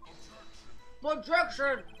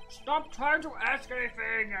 Objection! Stop trying to ask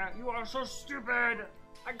anything! You are so stupid!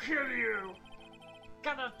 I kill you!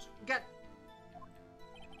 Get.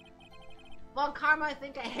 Von Karma, I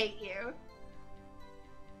think I hate you.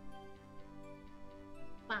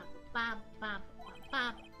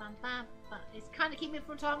 It's kind of keeping me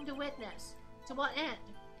from talking to witness. To what end?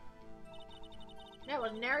 There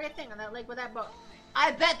was nary a thing on that lake with that boat.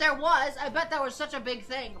 I bet there was. I bet that was such a big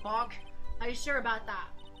thing, Bonk. Are you sure about that?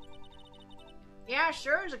 Yeah,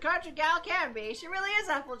 sure as a country gal can be. She really is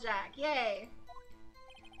Applejack. Yay.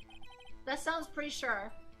 That sounds pretty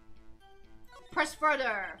sure. Press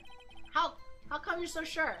further. How come you're so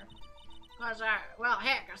sure? Cause well,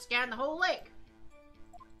 heck, I scanned the whole lake.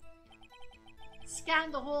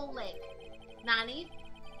 Scanned the whole lake. Nani?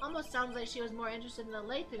 Almost sounds like she was more interested in the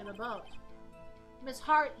lake than in the boat. Miss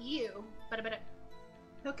Hart, you.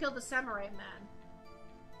 Who killed the samurai man?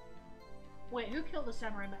 Wait, who killed the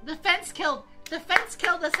samurai man? The fence killed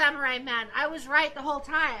the samurai man. I was right the whole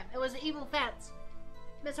time. It was an evil fence.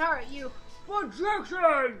 Miss Hart, you.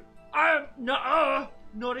 Objection! I'm nuh-uh,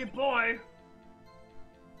 naughty boy.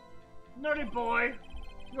 Naughty boy,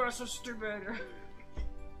 you are so stupid.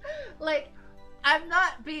 Like, I'm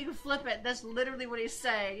not being flippant. That's literally what he's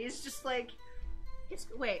saying. He's just like,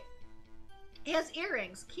 wait. He has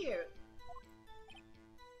earrings. Cute.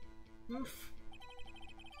 Oof.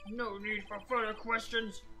 No need for further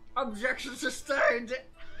questions. Objection sustained.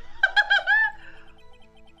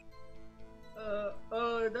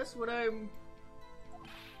 That's what I'm...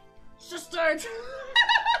 Sustained!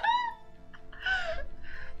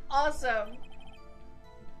 Awesome.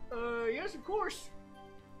 Yes, of course.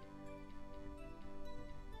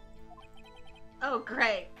 Oh,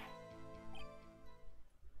 great.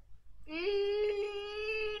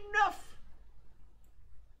 Enough!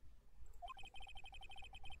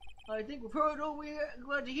 I think we've heard all we're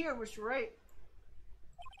glad to hear, Mr. Wright.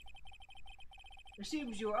 It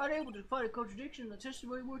seems you are unable to find a contradiction in the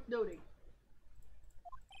testimony worth noting.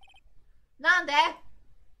 Nande?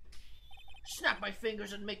 Snap my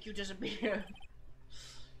fingers and make you disappear.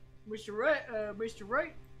 Mr.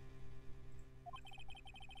 Wright,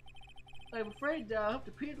 I'm afraid that I'll have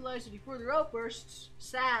to penalize any further outbursts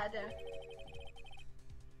Sad.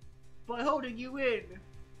 by holding you in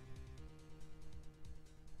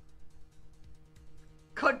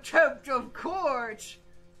contempt of court.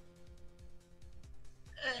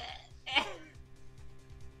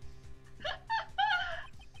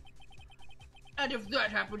 And if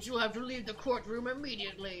that happens, you'll have to leave the courtroom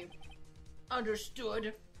immediately.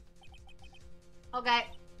 Understood? Okay.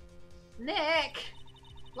 Nick!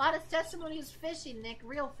 Lotta's testimony is fishy, Nick.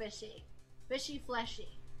 Real fishy. Fishy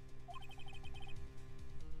fleshy.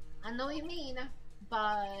 I know what you mean,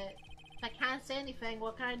 but if I can't say anything,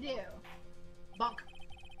 what can I do? Bonk.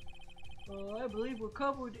 I believe we're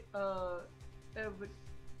covered,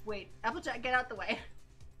 Wait, Applejack, get out the way.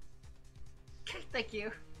 Thank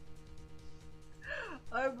you.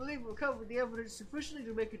 I believe we've covered the evidence sufficiently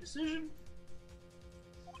to make a decision.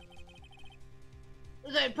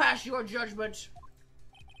 Then pass your judgment.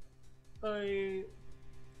 Yup.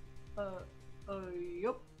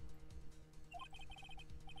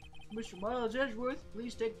 Mr. Miles Edgeworth,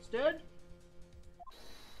 please take the stand.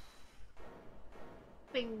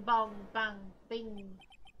 Bing bong bang bing.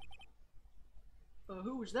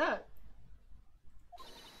 Who was that?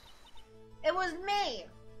 It was me!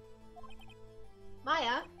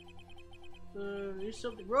 Maya? Is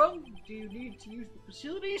something wrong? Do you need to use the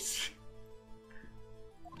facilities?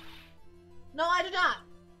 No, I do not.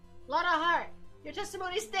 Lotta Hart, your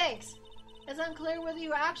testimony stinks. It's unclear whether you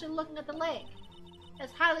were actually looking at the lake.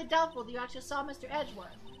 It's highly doubtful that you actually saw Mr.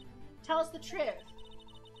 Edgeworth. Tell us the truth.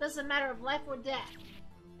 This is a matter of life or death.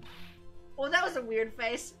 Oh, that was a weird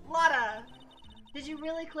face. Lotta! Did you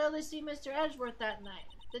really clearly see Mr. Edgeworth that night?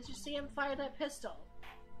 Did you see him fire that pistol?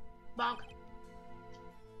 Bonk.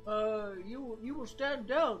 You will stand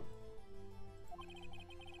down.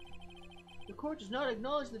 The court does not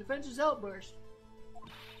acknowledge the defense's outburst.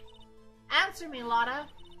 Answer me, Lotta.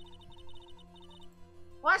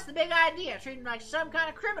 What's the big idea? Treat him like some kind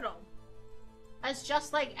of criminal. It's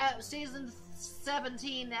just like season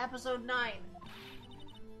 17, episode 9.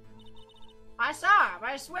 I saw him,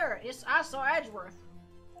 I swear it. Yes, I saw Edgeworth.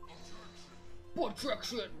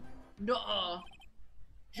 Protection. Nuh-uh.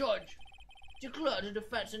 Judge, declare the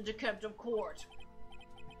defense in contempt of court.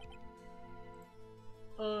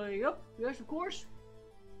 Yep. Yes, of course.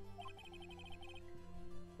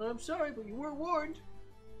 I'm sorry, but you were warned.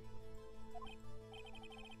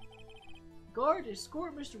 Guard,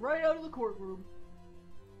 escort Mr. Wright out of the courtroom.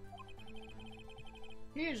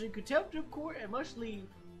 He is in contempt of court and must leave.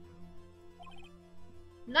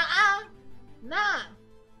 Nuh-uh. Nah.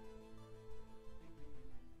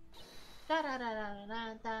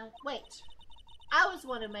 Da-da-da-da-da-da. Wait. I was the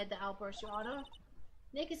one who made the outburst, Your Honor.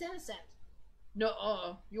 Nick is innocent.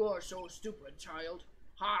 Nuh-uh. You are so stupid, child.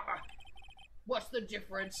 Ha! What's the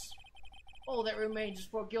difference? All that remains is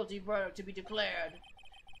for guilty verdict to be declared.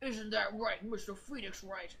 Isn't that right, Mr. Phoenix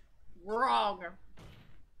Wright? Wrong.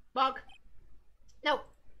 Bonk. No.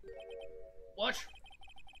 What?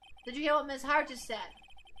 Did you hear what Miss Hart just said?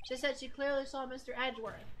 She said she clearly saw Mr.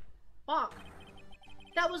 Edgeworth. Bonk.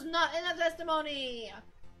 That was not in the testimony!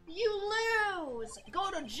 You lose!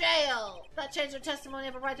 Go to jail! That changed her testimony. I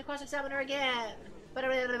have a right to cross-examine her again.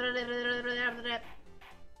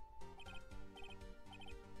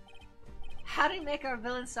 How do you make our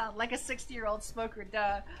villain sound like a 60-year-old smoker?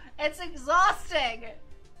 Duh. It's exhausting!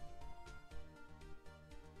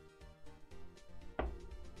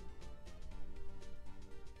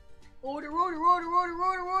 Order, order, order, order,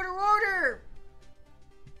 order, order, order!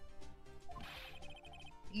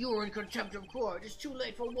 You're in contempt of court. It's too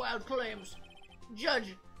late for wild claims.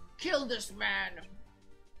 Judge, kill this man.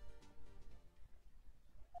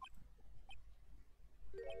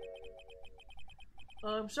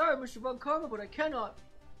 I'm sorry, Mr. Von Karma, but I cannot.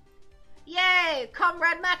 Yay!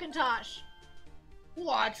 Comrade McIntosh!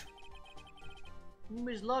 What?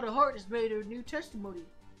 Ms. Lotta Hart has made a new testimony.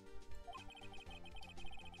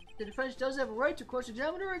 The defense does have a right to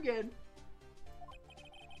cross-examine her again.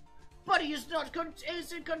 But he is not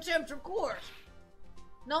is in contempt of court.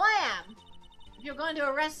 No, I am. If you're going to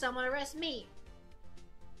arrest someone, arrest me.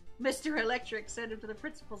 Mr. Electric sent him to the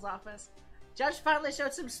principal's office. Judge finally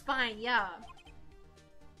showed some spine, yeah.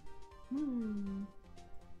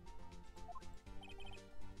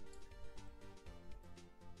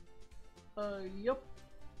 Yup.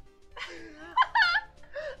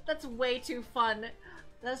 That's way too fun.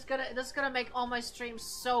 That's gonna make all my streams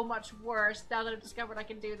so much worse now that I've discovered I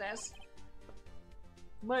can do this.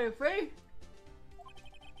 My afraid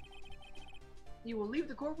you will leave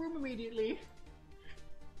the courtroom immediately.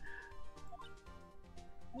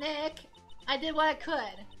 Nick, I did what I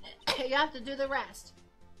could. You have to do the rest.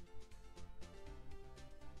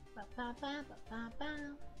 The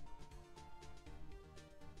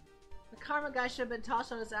karma guy should have been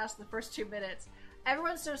tossed on his ass in the first 2 minutes.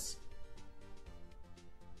 Everyone's so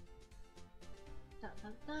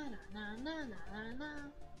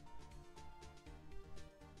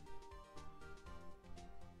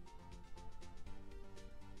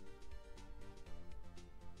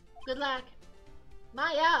Good luck.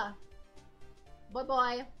 Maya! Bye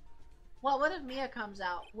bye. Well, what if Mia comes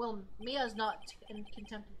out? Well, Mia's not in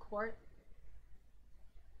contempt of court.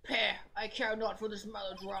 Peh, I care not for this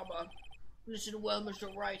melodrama. Listen well,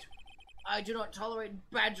 Mr. Wright. I do not tolerate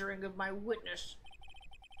badgering of my witness.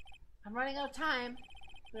 I'm running out of time.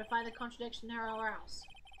 I'm gonna find the contradiction somewhere else.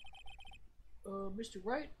 Mr.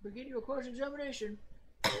 Wright, begin your cross-examination.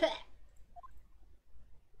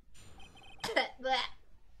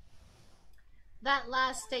 That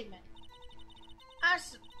last statement. I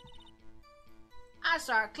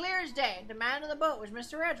saw it clear as day. The man in the boat was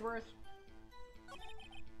Mr. Edgeworth.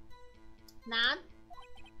 None?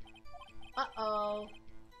 Uh-oh.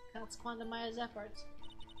 That's squander Maya's efforts.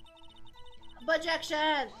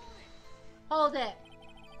 Objection! Hold it.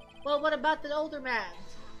 Well, what about the older man?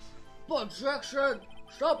 Objection!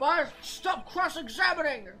 Stop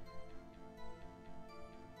cross-examining!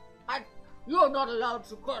 You're not allowed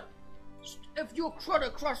to if you're trying to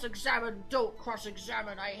cross-examine, don't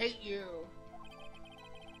cross-examine. I hate you.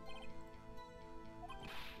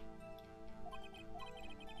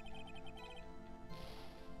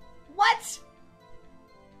 What?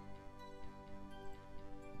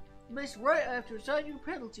 Miss Wright, I have to assign you a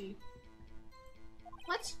penalty.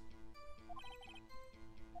 What?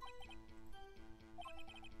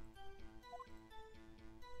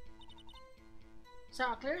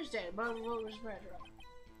 Saw clear as day, but what was red?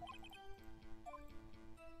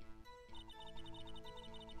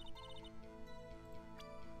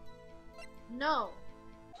 No.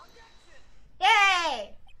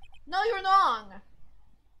 Yay! No, you're wrong.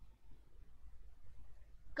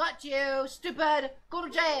 Got you, stupid. Go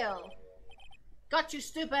to jail. Got you,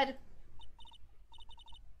 stupid.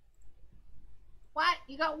 What?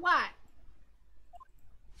 You got what?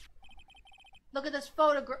 Look at this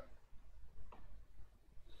photograph.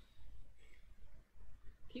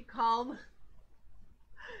 Keep calm.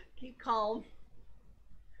 Keep calm.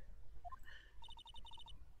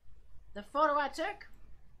 The photo I took?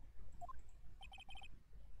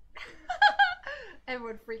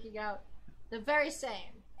 Everyone freaking out. The very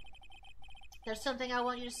same. There's something I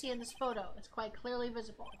want you to see in this photo. It's quite clearly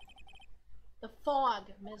visible. The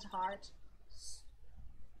fog, Ms. Hart.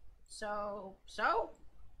 So?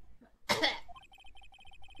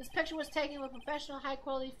 This picture was taken with professional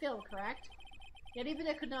high-quality film, correct? Yet even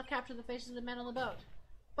it could not capture the faces of the men on the boat.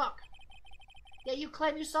 Fuck. Yet you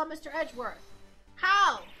claim you saw Mr. Edgeworth.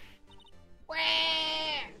 How? Where?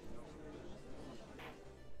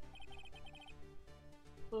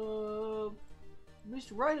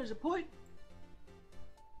 Mr. Wright has a point.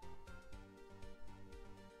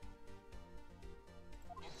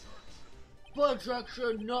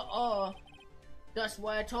 Objection, nuh-uh. That's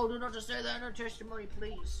why I told her not to say that in her testimony,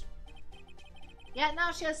 please. Yeah,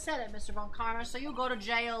 now she has said it, Mr. Von Karma, so you go to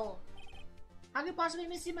jail. How can you possibly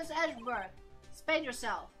miss Miss Edgeworth? Explain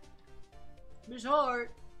yourself. Miss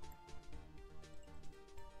Hart.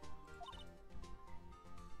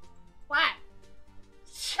 What?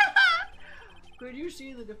 Could you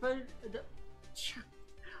see the defendant?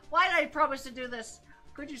 Why did I promise to do this?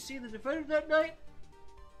 Could you see the defendant that night?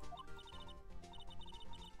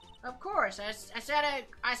 Of course, I said I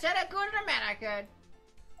could and I meant I could.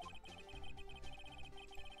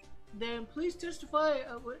 Then please testify.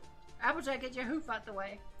 Applejack, get your hoof out the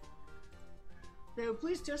way. Then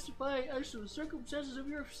please testify as to the circumstances of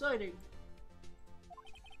your sighting.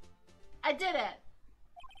 I did it.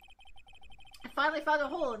 I finally found a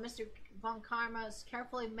hole in Mr. Von Karma's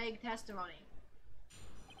carefully made testimony.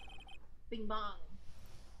 Bing bong.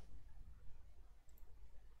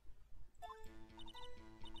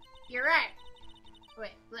 You're right.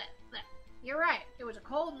 Wait, you're right. It was a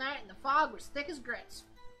cold night and the fog was thick as grits.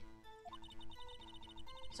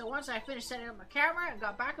 So once I finished setting up my camera and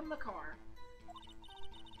got back in the car.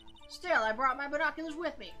 Still, I brought my binoculars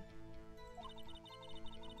with me.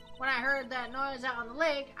 When I heard that noise out on the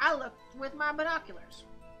lake, I looked with my binoculars.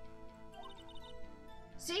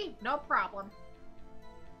 See? No problem.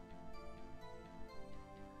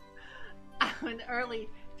 I'm an early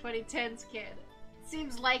 2010s kid.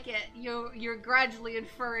 Seems like it. You're gradually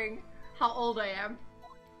inferring how old I am.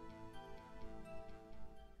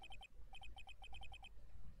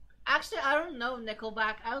 Actually, I don't know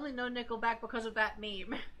Nickelback. I only know Nickelback because of that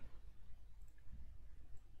meme.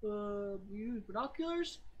 You use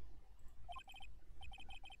binoculars?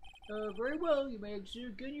 Very well. You may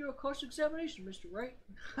begin your cross-examination, Mr. Wright.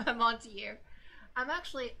 I'm on to you. I'm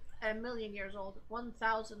actually a million years old.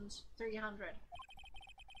 1,300.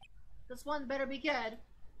 This one better be good.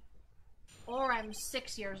 Or I'm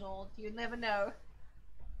 6 years old. You never know.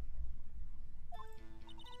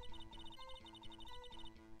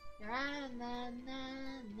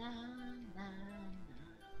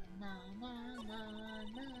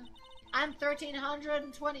 I'm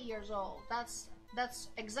 1,320 years old. That's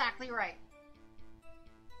exactly right.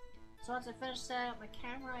 So once I finished setting up my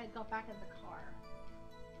camera, I got back in the car.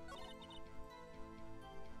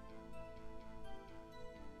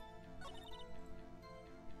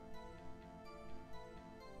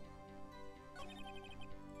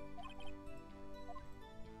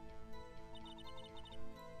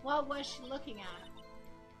 What was she looking at?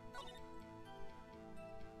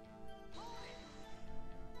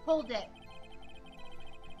 Hold it.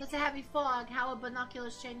 That's a heavy fog. How would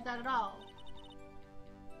binoculars change that at all?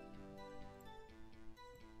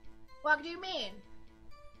 What do you mean?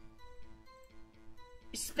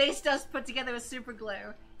 Space dust put together with super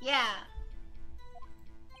glue. Yeah.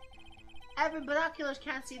 Even binoculars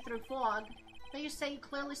can't see through fog. But you say you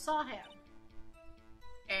clearly saw him.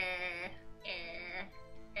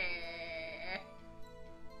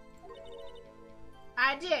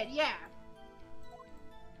 I did, yeah.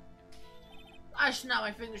 I snap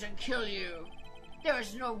my fingers and kill you. There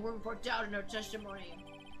is no room for doubt in her testimony.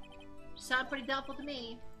 Sound pretty doubtful to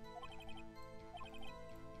me.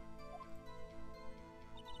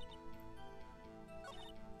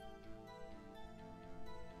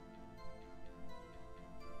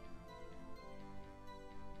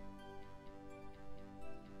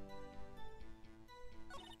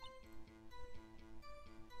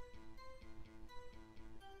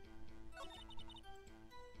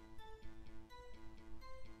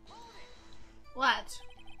 What?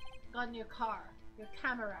 Got in your car. Your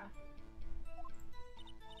camera.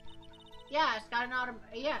 Yeah, it's got an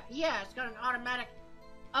it's got an automatic.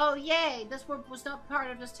 Oh yay! This one was not part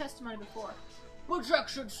of this testimony before.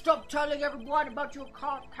 Objection! Stop telling everyone about your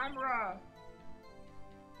camera!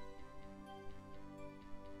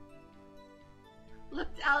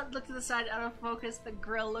 Look to the side, out of focus. The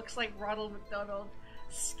grill looks like Ronald McDonald.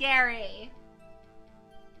 Scary.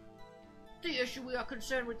 The issue we are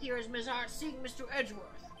concerned with here is Ms. Hart seeing Mr.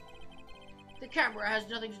 Edgeworth. The camera has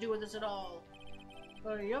nothing to do with this at all.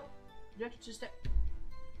 Yep. Objection to step.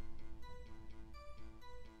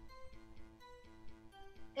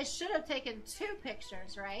 It should have taken 2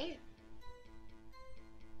 pictures, right?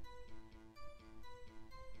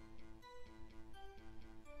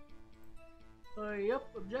 Yep.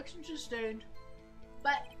 Objection sustained.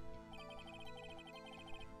 But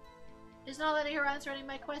it's not letting her answer any of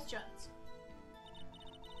my questions.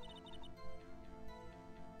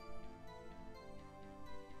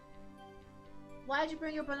 Why'd you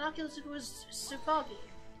bring your binoculars if it was so foggy?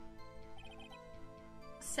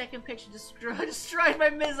 Second picture destroyed my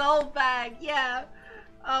Ms. Old bag. Yeah.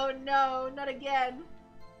 Oh no, not again.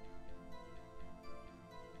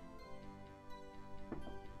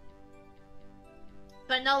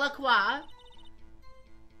 Banala quoi?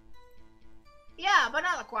 Yeah,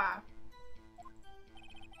 banala quoi.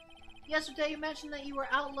 Yesterday you mentioned that you were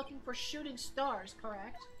out looking for shooting stars,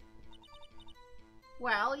 correct?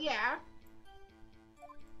 Well, yeah.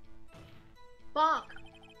 Bonk!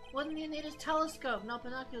 Wouldn't you need a telescope, not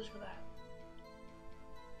binoculars for that?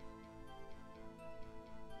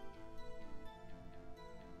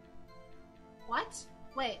 What?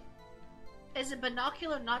 Wait. Is a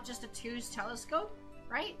binocular not just a 2's telescope?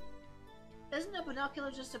 Right? Isn't a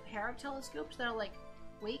binocular just a pair of telescopes that are, like,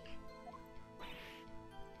 weak?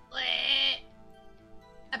 Bleh.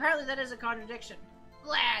 Apparently that is a contradiction.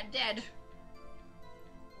 Blah, dead.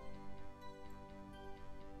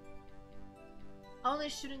 Only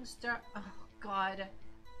shooting star. Oh god.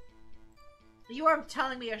 You are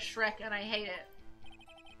telling me a Shrek and I hate it.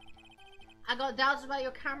 I got doubts about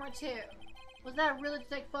your camera too. Was that really to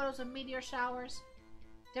take photos of meteor showers?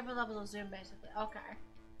 Different levels of zoom, basically. Okay.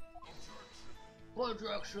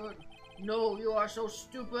 Projection. No, you are so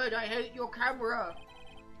stupid. I hate your camera.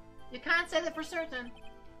 You can't say that for certain.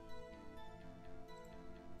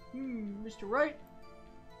 Mr. Wright?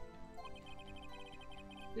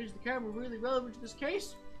 Is the camera really relevant to this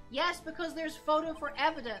case? Yes, because there's photo for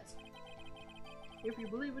evidence. If you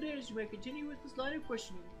believe it is, you may continue with this line of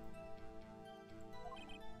questioning.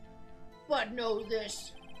 But know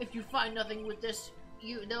this. If you find nothing with this,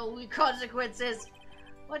 there will be consequences.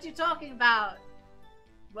 What you talking about?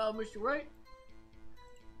 Well, Mr. Wright,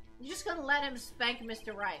 You're just gonna let him spank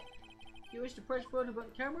Mr. Wright. you wish to press forward about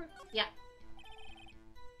the camera? Yeah.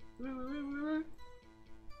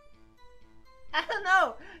 I don't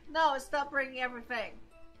know. No, stop bringing everything.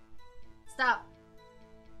 Stop.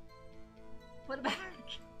 Put it back.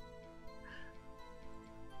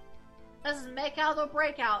 This is make out or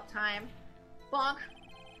break out time. Bonk.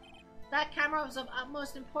 That camera was of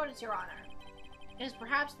utmost importance, Your Honor. It is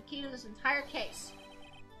perhaps the key to this entire case.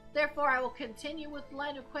 Therefore, I will continue with the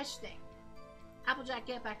line of questioning. Applejack,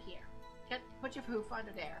 get back here. Put your hoof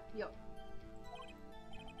under there. Yo.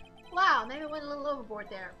 Wow, maybe I went a little overboard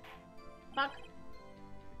there. Bonk.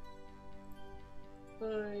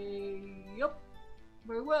 Yup.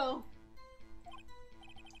 Very well.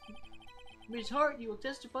 Ms. Hart, you will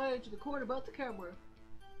testify to the court about the camera.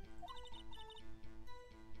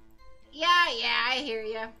 Yeah, I hear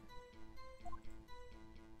ya.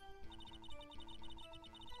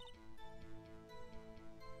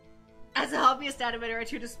 As a hobbyist animator, I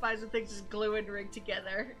too despise when things just glue and rig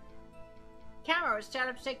together. Camera was set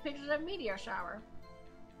up to take pictures of a meteor shower.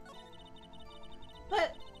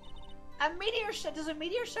 But does a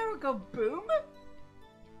meteor shower go boom?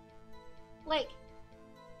 Like,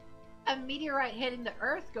 a meteorite hitting the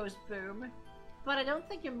Earth goes boom, but I don't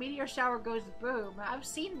think a meteor shower goes boom. I've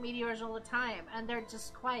seen meteors all the time, and they're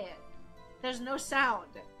just quiet. There's no sound,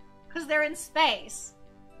 because they're in space.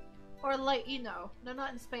 Or like, they're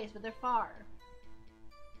not in space, but they're far.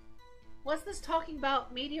 What's this talking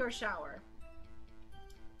about meteor shower?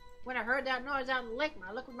 When I heard that noise out in the lake,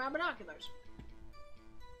 I looked with my binoculars.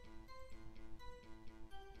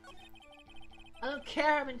 I don't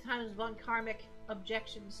care how many times Von Karmic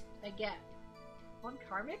objections I get. Von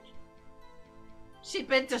Karmic? She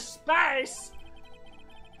been to space!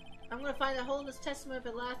 I'm gonna find the hole in this testimony for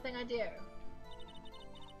the last thing I do.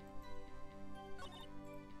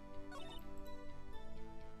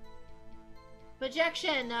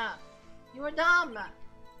 Projection! You were dumb!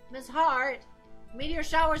 Miss Hart, meteor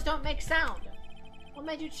showers don't make sound. What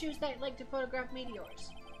made you choose that lake to photograph meteors?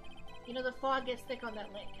 The fog gets thick on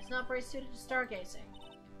that lake. It's not very suited to stargazing.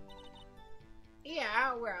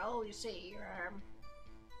 Yeah, well, you see,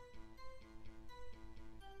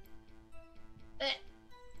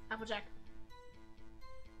 Applejack.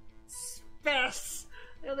 Space!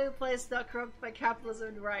 The only place not corrupted by capitalism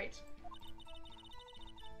and right.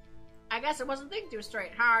 I guess I wasn't thinking too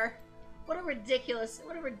straight, huh? What a ridiculous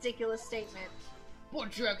statement.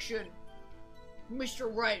 Projection.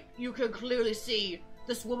 Mr. Wright, you can clearly see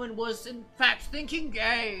this woman was in fact thinking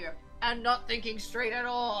gay and not thinking straight at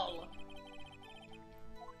all.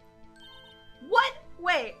 What?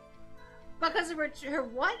 Wait. Because of her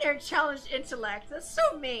challenged intellect. That's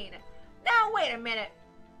so mean. Now wait a minute.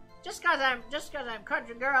 Just cause I'm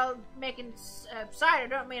country girl making cider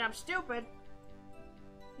don't mean I'm stupid.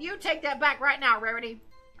 You take that back right now, Rarity.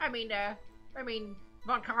 I mean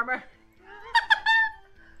Von Karma.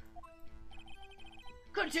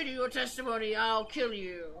 Continue your testimony, I'll kill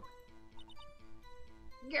you.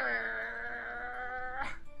 Grrr.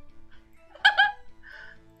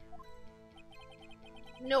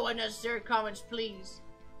 No unnecessary comments, please.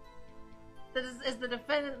 This is the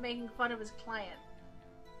defendant making fun of his client.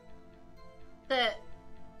 The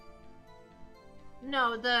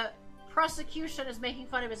prosecution is making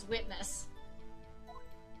fun of his witness.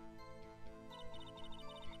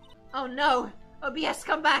 Oh no! OBS,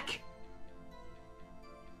 come back!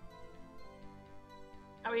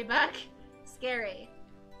 Are we back? Scary.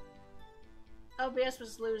 OBS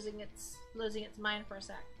was losing its mind for a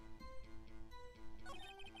sec.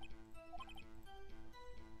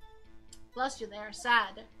 Lost you there.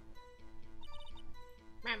 Sad.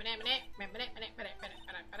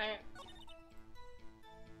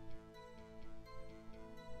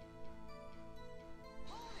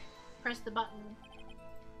 Press the button.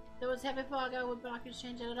 There was heavy fog. I would not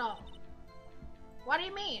change it at all. What do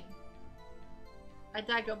you mean? I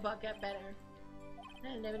died go buck get better.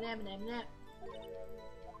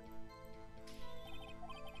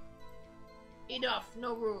 Enough,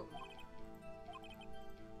 no room.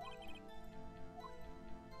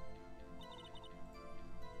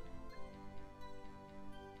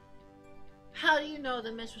 do you know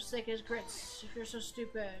that Miss was sick as grits if you're so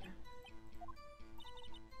stupid?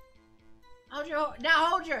 Hold your horse. Now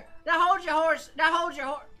hold your horse. Now hold your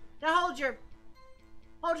horse. Now hold your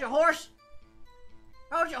horse.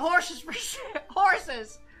 Hold your horses for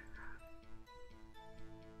horses.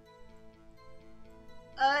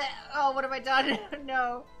 Oh, what have I done?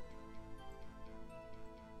 No.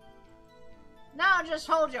 Now just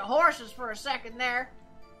hold your horses for a second there.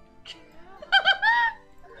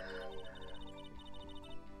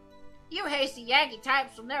 You hasty Yankee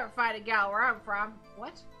types will never find a gal where I'm from.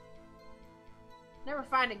 What? Never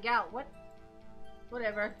find a gal. What?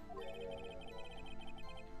 Whatever.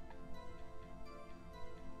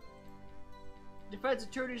 Defense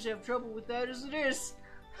attorneys have trouble with that as it is.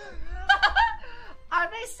 Are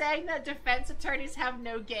they saying that defense attorneys have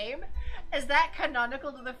no game? Is that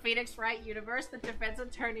canonical to the Phoenix Wright universe? The defense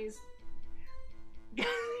attorneys...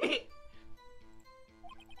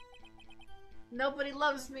 Nobody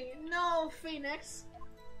loves me. No, Phoenix.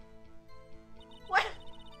 What?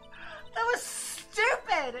 That was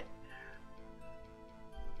stupid!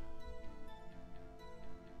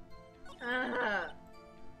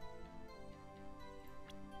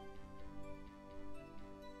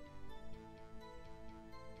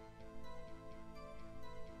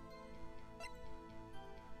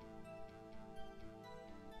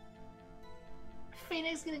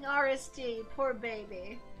 Phoenix getting RSD, poor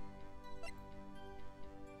baby.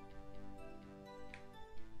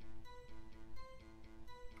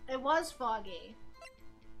 It was foggy.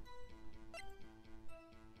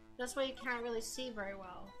 That's why you can't really see very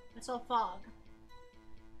well. It's all fog.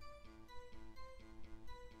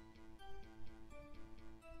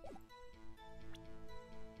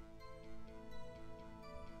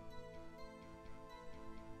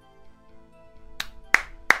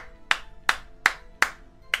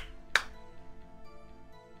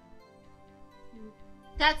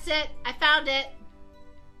 That's it. I found it.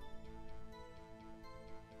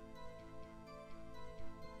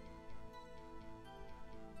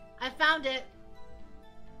 I found it.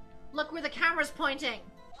 Look where the camera's pointing.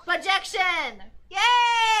 Projection!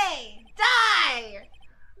 Yay! Die!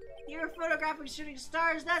 You're photographing shooting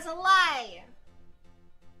stars. That's a lie.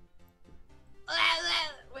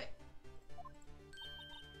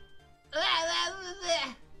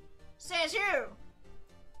 Says you.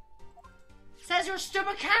 Says your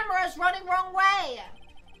stupid camera is running wrong way.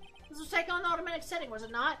 This was taken on the automatic setting, was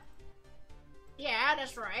it not? Yeah,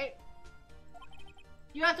 that's right.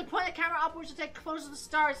 You have to point the camera upwards to take photos of the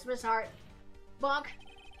stars, Miss Hart. Bonk.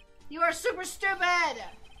 You are super stupid!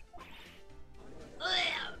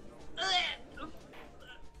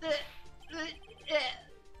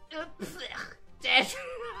 Dead.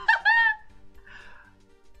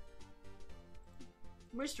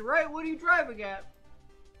 Mr. Wright, what are you driving at?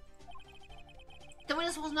 The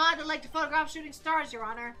witness was not like to photograph shooting stars, Your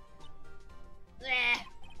Honor.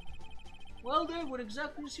 Well then, what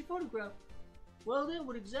exactly was she photographing? Well then,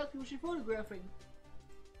 what exactly was she photographing?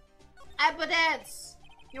 Evidence!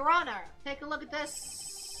 Your Honor, take a look at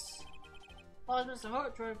this. How's Mr.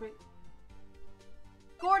 Hart trying to pick?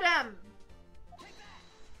 Gordon!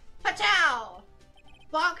 Patel!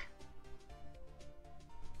 Bonk!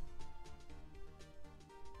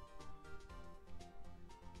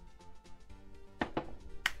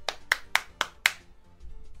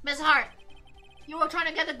 Miss Hart, you were trying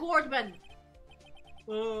to get the Gordman.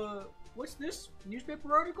 What's this?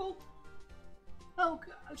 Newspaper article? Oh,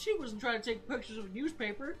 she wasn't trying to take pictures of a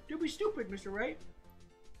newspaper. Don't be stupid, Mr. Wright.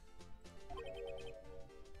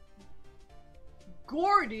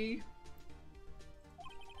 Gordy?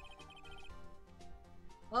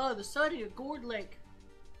 Oh, the sighting of Gord Lake.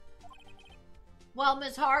 Well,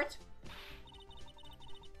 Miss Hart,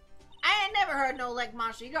 I ain't never heard no lake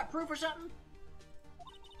monster. You got proof or something?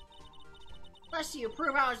 Let's see you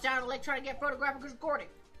prove I was down the lake trying to get photographic with Gordy.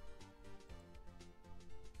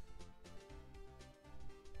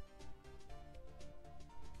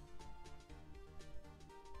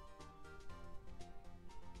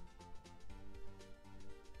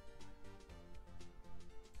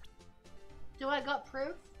 Do I got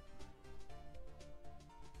proof?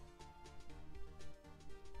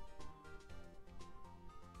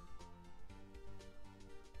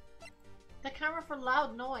 The camera for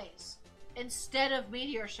loud noise instead of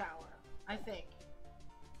meteor shower, I think.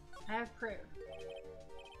 I have proof.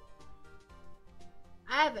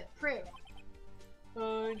 I have it, proof.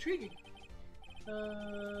 Intriguing.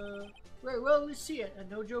 Very well, let's see it. And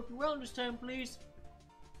no joking around this time, please.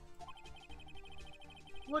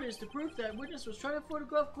 What is the proof that witness was trying to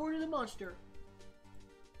photograph Gordy the monster?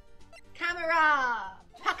 Camera!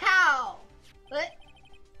 Pacow!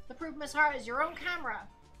 The proof Miss Hart is your own camera.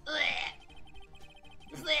 Blech.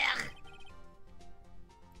 Blech.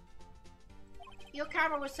 Your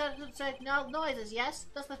camera was set to take no noises, yes?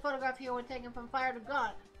 That's the photograph here when taken from fire to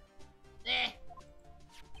gun.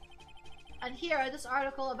 And here, this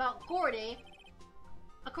article about Gordy.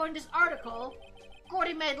 According to this article,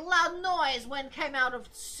 Gordy made a loud noise when came out of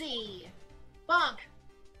sea. Bonk.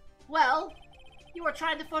 Well, you were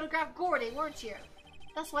trying to photograph Gordy, weren't you?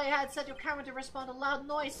 That's why you had set your camera to respond to loud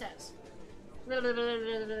noises. Na na na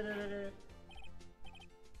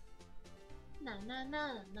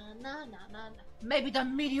na na na na. Maybe the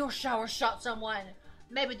meteor shower shot someone.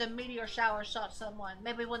 Maybe the meteor shower shot someone.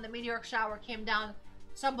 Maybe when the meteor shower came down,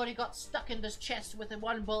 somebody got stuck in this chest with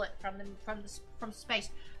one bullet from space.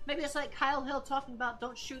 Maybe it's like Kyle Hill talking about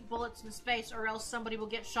don't shoot bullets in space or else somebody will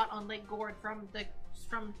get shot on Lake Gord from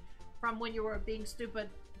when you were being stupid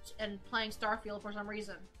and playing Starfield for some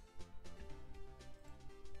reason.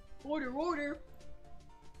 Order, order.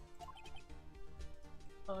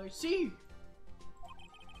 I see.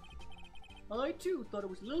 I too thought it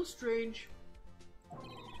was a little strange.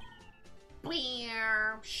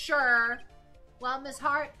 Sure. Well, Miss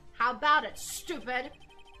Hart, how about it, stupid?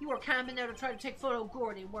 You were camping there to try to take photo of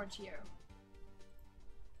Gordy, weren't you?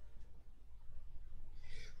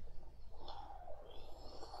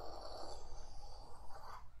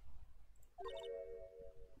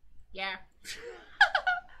 Yeah.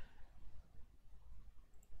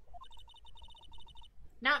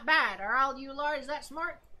 Not bad. Are all you lards that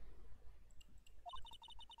smart?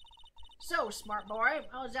 So, smart boy,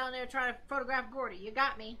 I was down there trying to photograph Gordy. You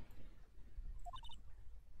got me.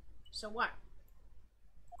 So what?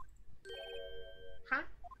 Huh?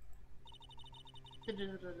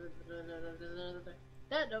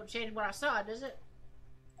 That don't change what I saw, does it?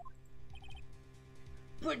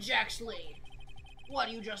 But Jaxley, what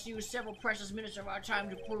you just used several precious minutes of our time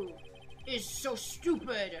to prove is so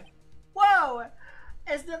stupid. Whoa!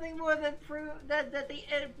 It's nothing more than proof that the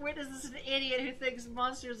witness is an idiot who thinks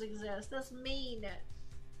monsters exist. That's mean.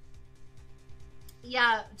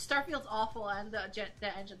 Yeah, Starfield's awful and the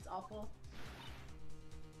engine's awful.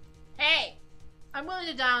 Hey! I'm willing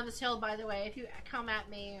to die on this hill, by the way. If you come at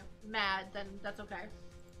me mad, then that's okay.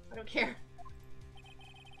 I don't care.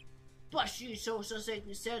 But she so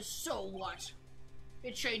succinctly says, so what?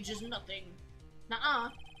 It changes nothing. Nuh-uh.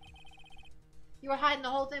 You were hiding the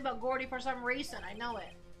whole thing about Gordy for some reason, I know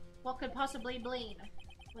it. What could possibly bleed?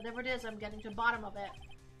 Whatever it is, I'm getting to the bottom of it.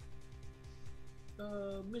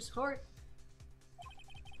 Miss Hart?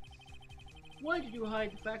 Why did you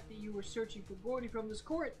hide the fact that you were searching for Gordy from this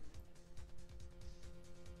court?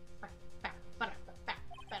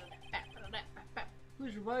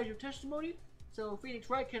 Please revise your testimony so Phoenix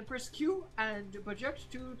Wright can press Q and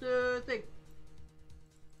project to the thing.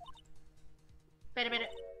 Wait a minute.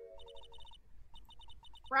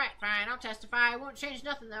 Right, fine, I'll testify. I won't change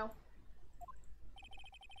nothing, though.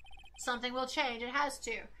 Something will change. It has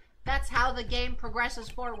to. That's how the game progresses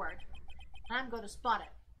forward. And I'm going to spot it.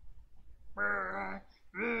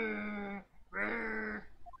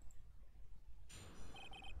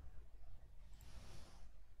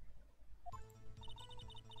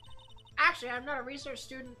 Actually, I'm not a research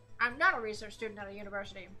student. I'm not a research student at a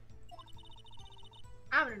university.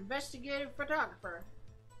 I'm an investigative photographer.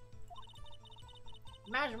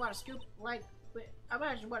 Imagine what a scoop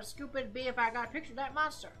it'd be if I got a picture of that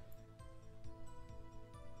monster.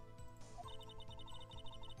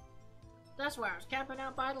 That's why I was camping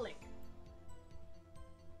out by the lake.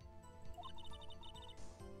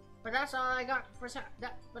 But that's all I got for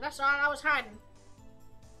but that's all I was hiding.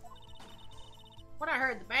 When I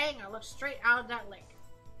heard the bang, I looked straight out of that lake.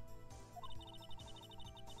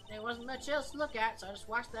 There wasn't much else to look at, so I just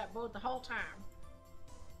watched that boat the whole time.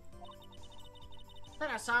 Then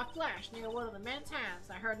I saw a flash near one of the men's hands.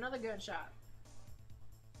 I heard another gunshot.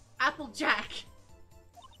 Applejack!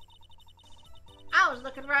 I was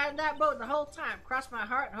looking right at that boat the whole time. Crossed my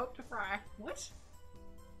heart and hoped to fry. What?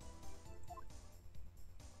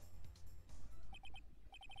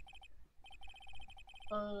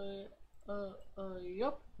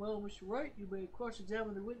 Yup. Well, Mr. Wright, you may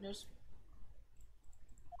cross-examine the witness.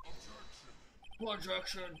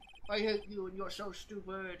 Objection. I hate you and you're so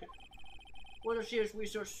stupid. Whether she is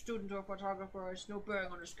research student or photographer has no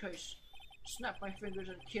bearing on this case. Snap my fingers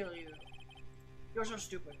and kill you. You're so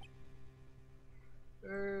stupid.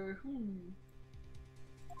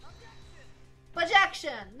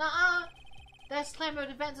 Objection! Nuh-uh! This claim of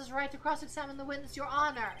defense is right to cross-examine the witness, Your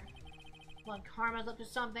Honor. When Karma's up to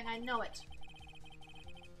something, I know it.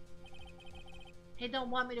 He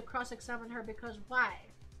don't want me to cross-examine her because why?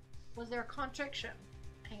 Was there a contradiction?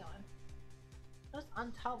 Hang on. Just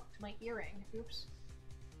untucked my earring. Oops.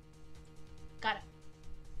 Got it.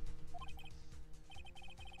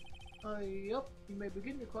 Yup, you may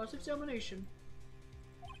begin your cross-examination.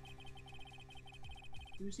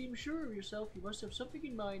 You seem sure of yourself. You must have something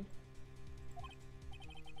in mind.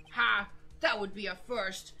 Ha! That would be a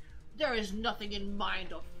first. There is nothing in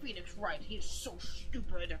mind of Phoenix Wright. He is so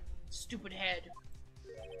stupid. Stupid head.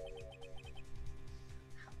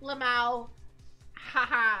 Lamau.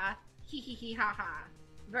 Haha. Hee hee hee ha ha.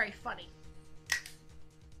 Very funny.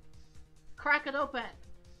 Crack it open.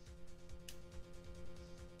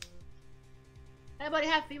 Anybody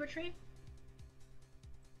have fever tree?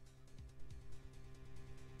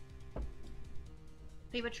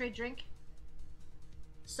 Fever tree drink?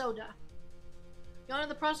 Soda. Your Honor,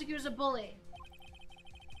 the prosecutor's a bully.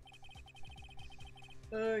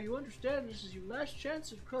 You understand this is your last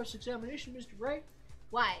chance at cross-examination, Mr. Wright?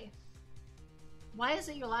 Why? Why is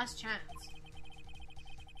it your last chance?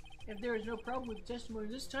 If there is no problem with the testimony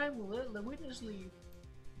this time, we'll let the witness leave.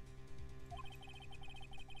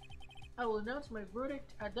 I will announce my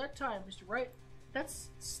verdict at that time, Mr. Wright.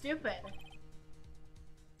 That's stupid.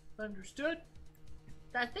 Understood?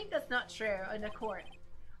 I think that's not true in the court.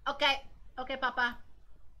 Okay. Okay, Papa.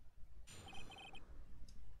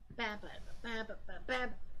 Bam, bam, bam, bam, bam, bam,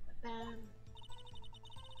 bam.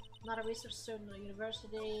 Not a research student at the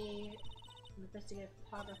university. An investigative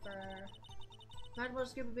photographer. Night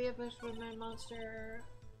was gonna be a fish for a man monster.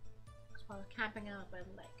 I was camping out by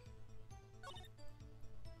the lake.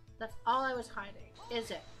 That's all I was hiding,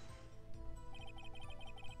 is it?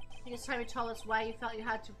 I think it's time you told us why you felt you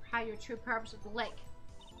had to hide your true purpose at the lake.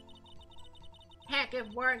 Heck, if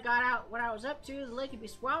word got out what I was up to, the lake would be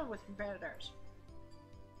swarming with competitors.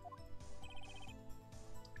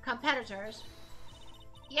 Competitors?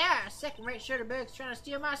 Yeah, second-rate shooterbugs trying to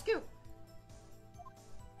steal my scoop.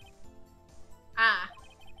 Ah.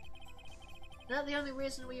 Is that the only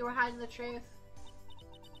reason we were hiding the truth?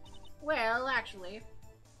 Well, actually,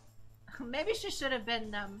 maybe she should have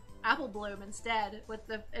been Apple Bloom instead with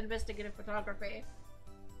the investigative photography.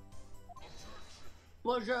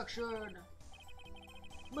 Objection!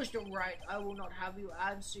 Mr. Wright, I will not have you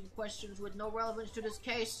answering questions with no relevance to this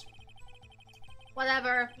case.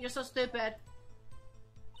 Whatever, you're so stupid.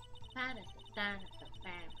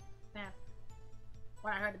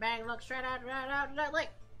 When I heard the bang, looked straight out of that lake.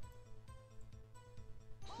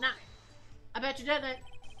 Nah, I bet you didn't.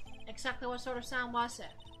 Exactly what sort of sound was it?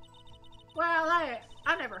 Well, I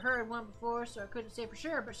never heard one before, so I couldn't say for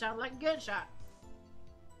sure, but it sounded like a gunshot.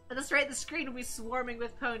 At this rate, the screen will be swarming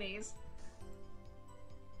with ponies.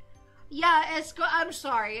 Yeah, I'm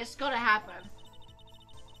sorry, it's gonna happen.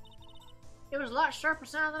 It was a lot sharper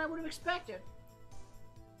sound than I would have expected.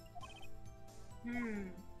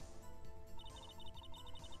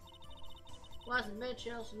 Wasn't much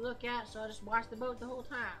else to look at, so I just watched the boat the whole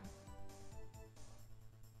time.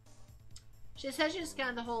 She said she just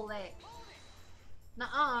scanned the whole lake.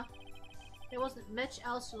 Nuh-uh. There wasn't much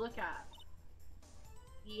else to look at.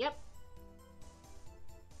 Yep.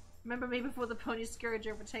 Remember me before the pony scourge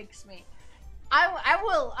overtakes me. I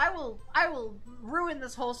will ruin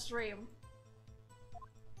this whole stream.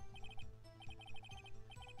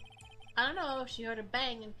 I don't know if she heard a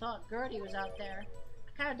bang and thought Gertie was out there.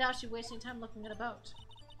 I kinda doubt she's wasting time looking at a boat.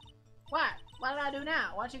 What? What did I do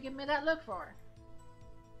now? Why'd you give me that look for?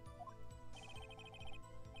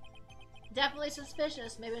 Definitely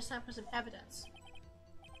suspicious. Maybe it's time for some evidence.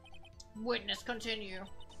 Witness, continue.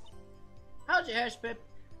 How'd you hear,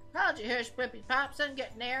 Splippy Popson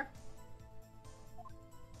getting there?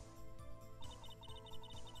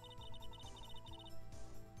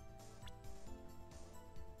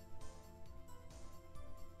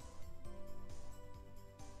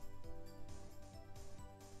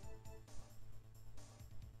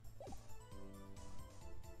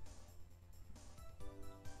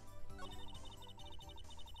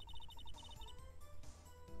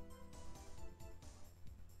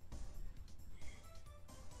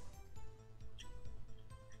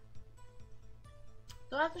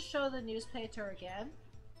 Do I have to show the newspaper again?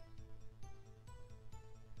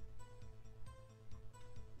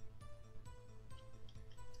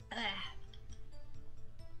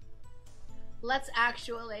 Let's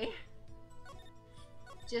actually,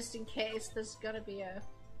 just in case this is gonna be a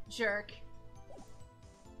jerk.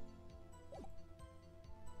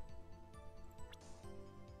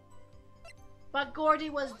 But Gordy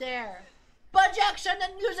was there. Objection!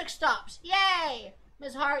 The music stops! Yay!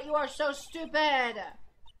 Miss Hart, you are so stupid!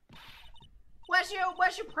 What's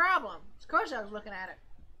your problem? Of course I was looking at it.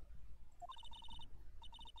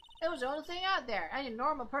 It was the only thing out there. Any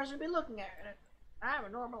normal person would be looking at it. I'm a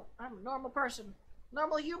normal person.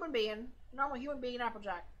 Normal human being. Normal human being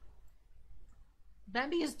Applejack.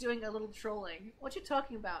 Bambi is doing a little trolling. What you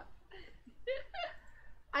talking about?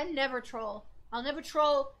 I never troll. I'll never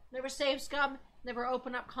troll, never save scum, never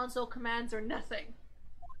open up console commands or nothing.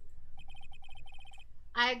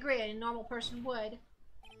 I agree, a normal person would.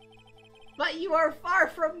 But you are far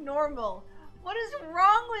from normal. What is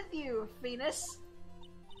wrong with you, Phoenix?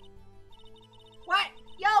 What?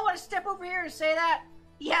 Y'all want to step over here and say that?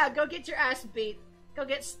 Yeah, go get your ass beat. Go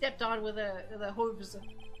get stepped on with the hooves.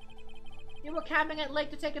 You were camping at lake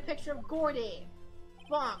to take a picture of Gordy.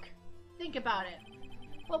 Bonk. Think about it.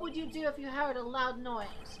 What would you do if you heard a loud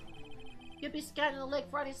noise? You'd be scanning the lake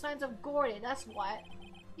for any signs of Gordy, that's what.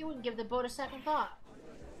 You wouldn't give the boat a second thought.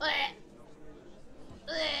 Blech.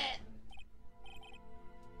 Blech.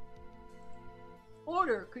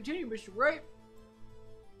 Order! Continue, Mr. Wright.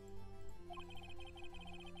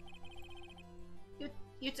 No,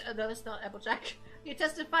 that's not Applejack. You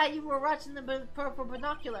testified you were watching the for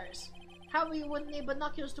binoculars. How you wouldn't need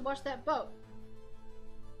binoculars to watch that boat?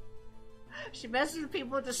 She messes with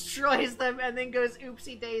people, destroys them, and then goes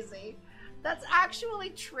oopsie daisy. That's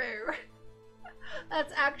actually true.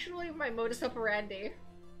 That's actually my modus operandi.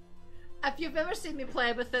 If you've ever seen me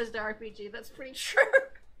play a Bethesda RPG, that's pretty true.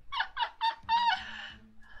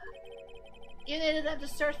 You needed them to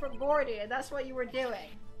search for Gordy, and that's what you were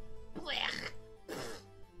doing. Blech.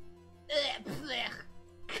 Blech.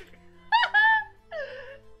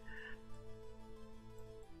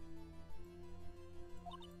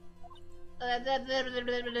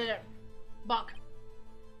 Bonk.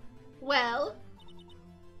 Well.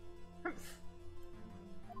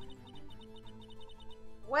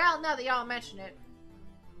 Well, now that y'all mention it,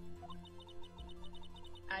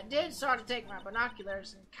 I did sort of take my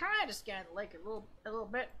binoculars and kind of scan the lake a little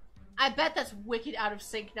bit. I bet that's wicked out of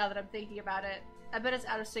sync now that I'm thinking about it. I bet it's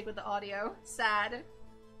out of sync with the audio. Sad.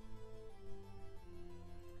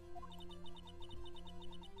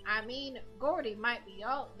 I mean, Gordy might be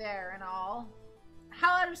out there and all.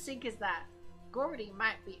 How out of sync is that? Gordy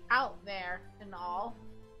might be out there and all.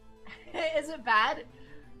 Is it bad?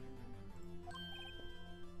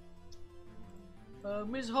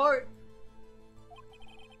 Ms. Hart.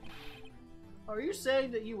 Are you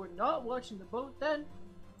saying that you were not watching the boat then?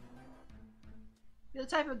 You're the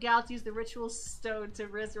type of gal to use the ritual stone to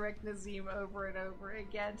resurrect Nazim over and over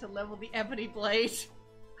again to level the ebony blade.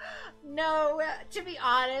 No, to be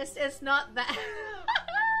honest, it's not that.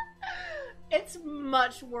 It's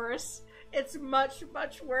much worse. It's much,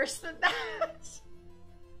 much worse than that.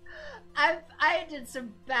 I did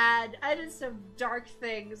some dark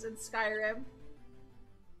things in Skyrim.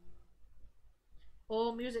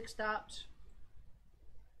 Oh, music stopped.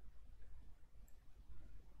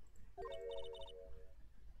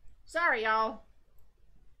 Sorry, y'all.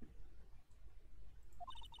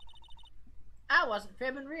 I wasn't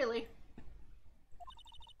fibbing, really.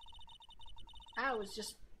 I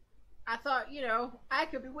thought, you know, I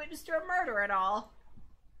could be witness to a murder and all.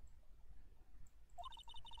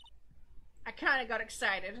 I kind of got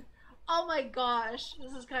excited. Oh my gosh,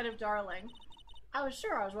 this is kind of darling. I was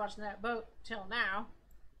sure I was watching that boat till now.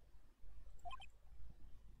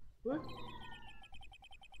 What?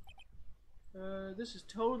 This is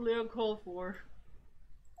totally uncalled for.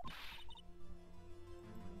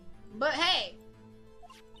 But hey!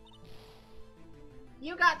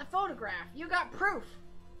 You got the photograph. You got proof.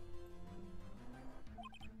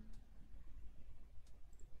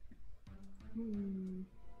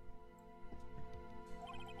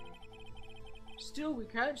 Still, we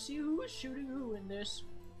can't see who is shooting who in this.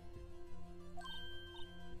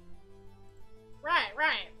 Right,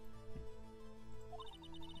 right.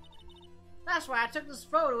 That's why I took this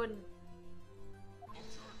photo and...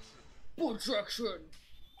 Objection!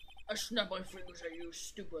 I snap my fingers at you,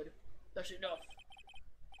 stupid. That's enough.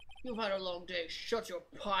 You've had a long day. Shut your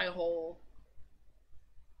pie hole.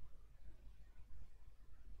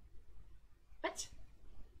 What?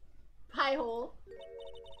 Pie hole?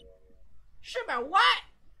 Sugar, what?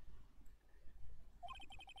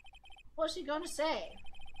 What's she gonna say?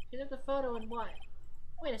 She took the photo and what?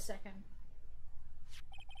 Wait a second.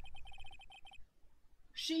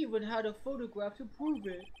 She even had a photograph to prove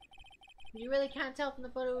it. You really can't tell from the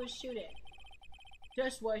photo who was shooting.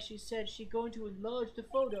 That's why she said she's going to enlarge the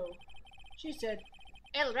photo. She said,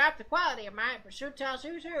 it'll drop the quality of mine, but shoot tells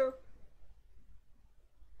who too.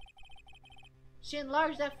 She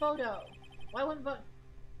enlarged that photo. Why wouldn't but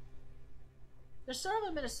there's sort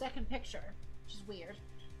of been a second picture, which is weird.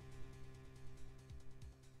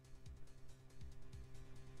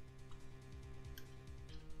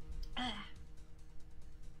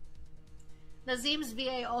 Nazim's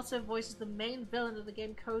VA also voices the main villain of the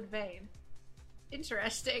game Code Vein.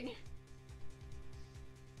 Interesting.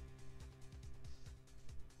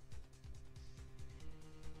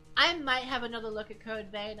 I might have another look at Code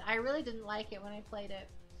Vein. I really didn't like it when I played it.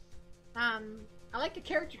 I like the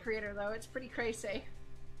character creator though, it's pretty crazy.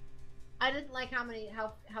 I didn't like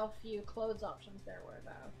how few clothes options there were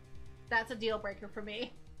though. That's a deal breaker for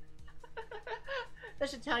me. That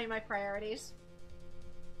should tell you my priorities.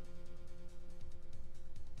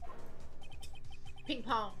 Ping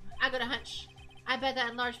pong. I got a hunch. I bet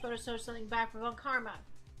that enlarged photo shows something bad for Von Karma.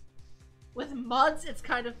 With mods, it's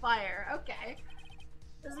kind of fire. Okay.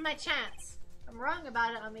 This is my chance. If I'm wrong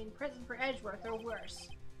about it, I'll be in prison for Edgeworth or worse.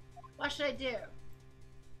 What should I do?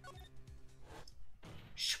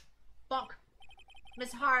 Shh. Bonk.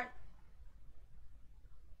 Miss Hart.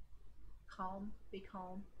 Calm. Be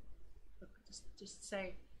calm. Look, just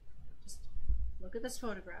say. Just look at this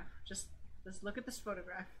photograph. Just look at this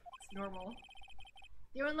photograph. It's normal.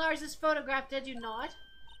 You enlarged this photograph, did you not?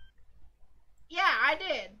 Yeah, I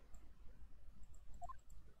did.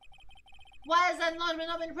 Why has that enlargement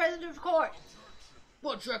not been present of court?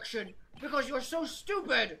 Objection! Because you're so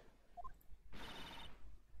stupid!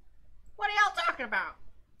 What are y'all talking about?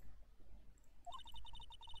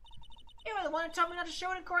 You were the one who told me not to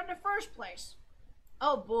show it in court in the first place.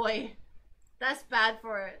 Oh boy. That's bad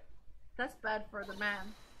for it. That's bad for the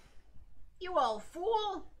man. You old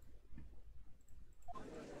fool!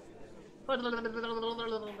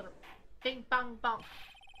 Bing bong bong.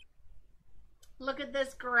 Look at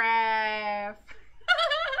this graph.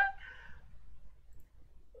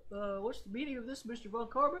 What's the meaning of this, Mr. Von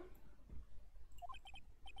Karma?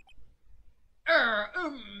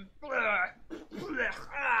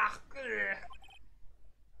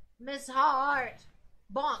 Miss Hart.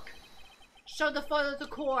 Bonk. Show the photo to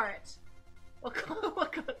court.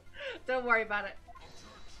 Don't worry about it.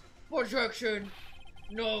 Objection!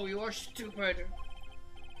 No, you are stupid.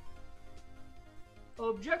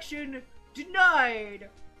 Objection denied.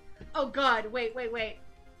 Oh god, wait.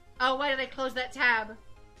 Oh, why did I close that tab?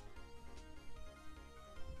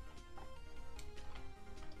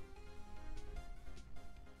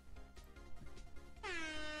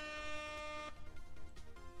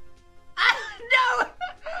 No!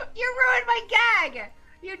 You ruined my gag!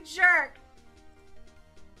 You jerk!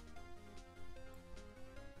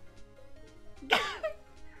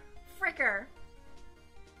 Fricker.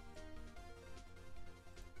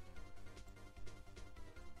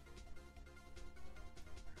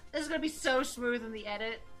 This is gonna be so smooth in the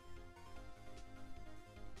edit.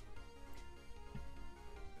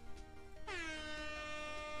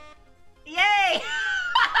 Yay!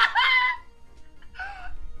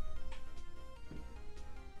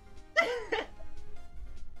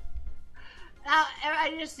 Now,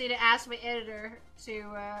 I just need to ask my editor to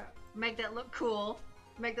make that look cool.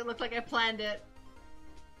 Make that look like I planned it.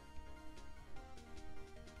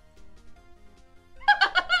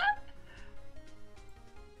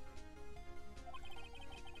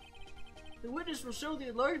 The witness will show the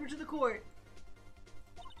enlargement to the court.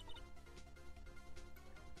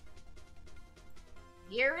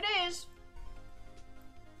 Here it is.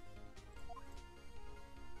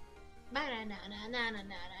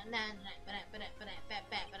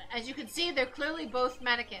 As you can see, they're clearly both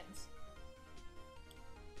mannequins.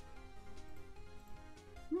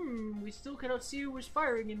 We still cannot see who was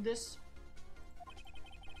firing in this.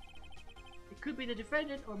 It could be the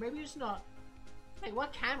defendant, or maybe it's not. Wait,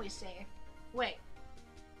 what can we say? Wait.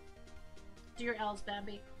 Do your L's,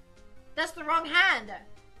 Bambi. That's the wrong hand!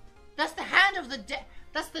 That's the hand of the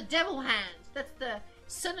that's the devil hand. That's the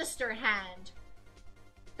sinister hand.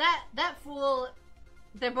 That fool...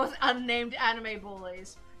 They're both unnamed anime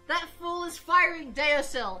bullies. That fool is firing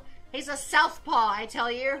Deosil. He's a southpaw, I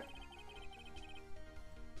tell you.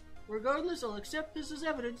 Regardless, I'll accept this as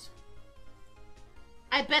evidence.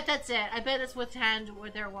 I bet that's it. I bet it's with hand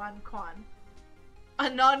with their one con. A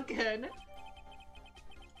non-con.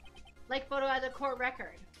 Like photo at the court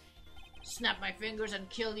record. Snap my fingers and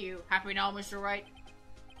kill you. Happy now, Mr. Wright?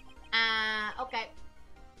 Okay.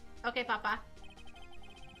 Okay, Papa.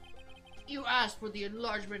 You asked for the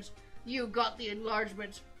enlargement. You got the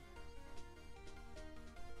enlargement.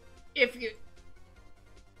 If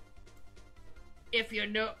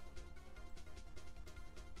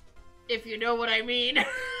you know what I mean.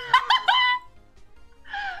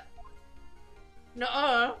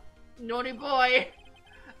 Nuh-uh. Naughty boy.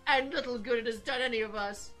 And little good it has done any of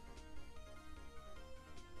us.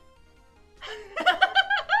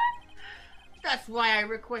 That's why I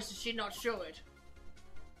requested she not show it.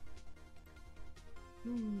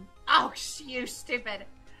 Oh, you stupid.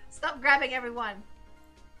 Stop grabbing everyone.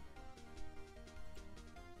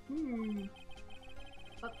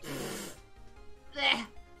 Blech.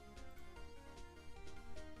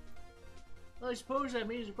 I suppose that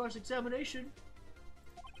means the cross-examination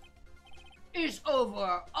It's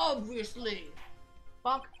over, obviously.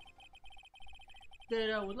 Bonk.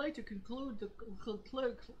 Then I would like to conclude the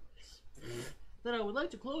Then I would like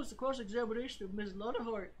to close the cross-examination of Ms. Lotta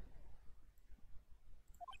Hart.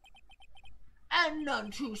 And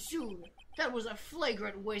none too soon. That was a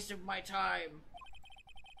flagrant waste of my time.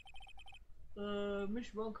 Miss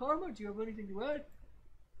Von Karma, do you have anything to add?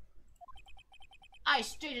 I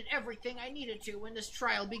stated everything I needed to when this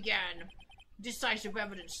trial began. Decisive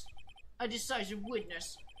evidence. A decisive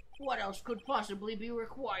witness. What else could possibly be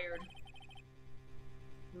required?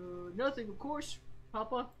 Nothing, of course,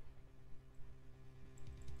 Papa.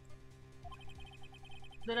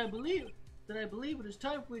 Then I believe it is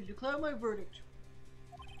time for me to declare my verdict.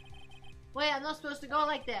 Wait, I'm not supposed to go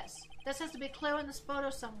like this. This has to be clear in this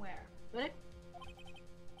photo somewhere. Ready?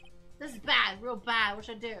 This is bad, real bad. What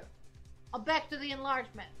should I do? Object to the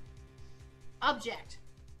enlargement. Object.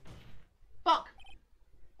 Bonk.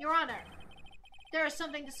 Your Honor, there is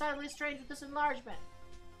something decidedly strange with this enlargement.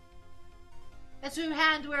 It's who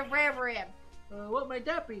hand we're bravery. What might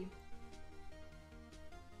that be?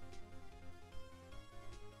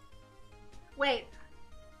 Wait.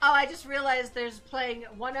 Oh, I just realized there's playing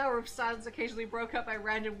 1 hour of silence occasionally broke up by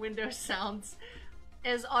random window sounds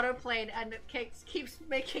is autoplayed and it keeps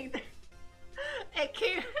making the...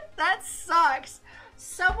 That sucks.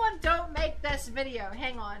 Someone don't make this video.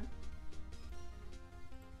 Hang on.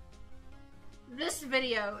 This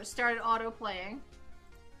video started autoplaying.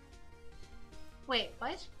 Wait,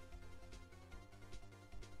 what?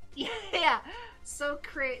 Yeah, so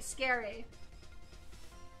scary.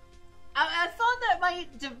 I thought that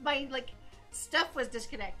my like stuff was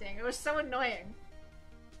disconnecting. It was so annoying.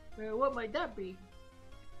 What might that be?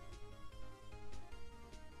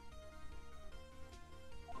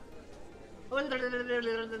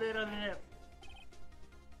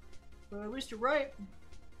 Mr. Wright.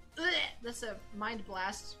 That's a mind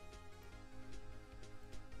blast.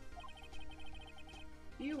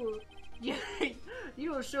 You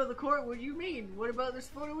will show the court what you mean. What about this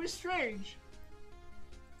photo is strange?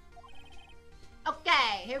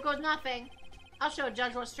 Okay, here goes nothing. I'll show a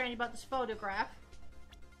judge what's strange about this photograph.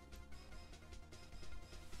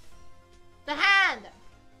 The hand!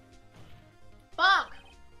 Bonk!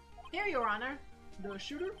 Here, Your Honor. The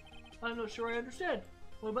shooter? I'm not sure I understand.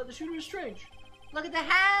 What about the shooter is strange? Look at the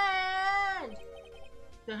hand!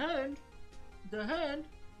 The hand? The hand?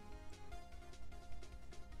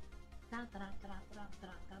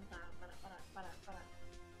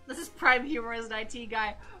 This is prime humor as an IT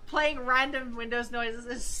guy. Playing random Windows noises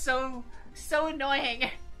is so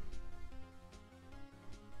annoying.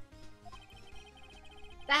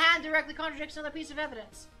 The hand directly contradicts another piece of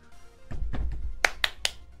evidence.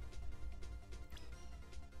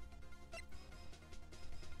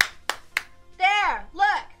 There! Look!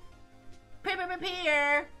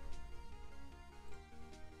 Here!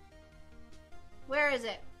 Where is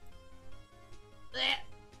it? Blech.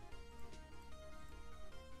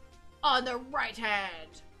 On the right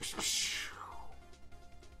hand.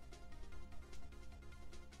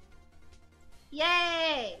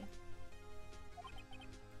 Yay!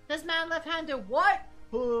 This man left-handed what?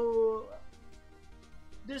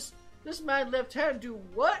 This man left hand do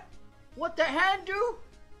what? What the hand do?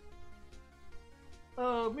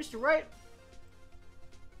 Mr. Wright?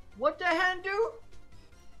 What the hand do?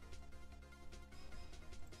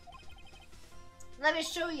 Let me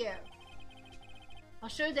show you. I'll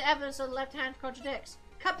show you the evidence of the left hand contradicts.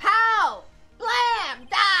 Kapow! Blam!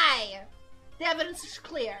 Die! The evidence is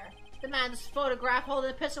clear. The man's photograph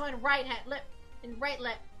holding a pistol in right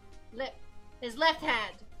lip, his left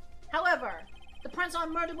hand. However, the prints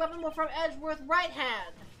on murder weapon were from Edgeworth's right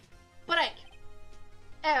hand. Break.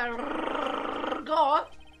 Ergo,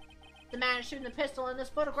 the man shooting the pistol in this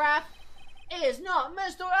photograph is not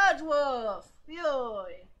Mr. Edgeworth.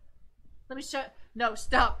 Yoy. Let me show. No,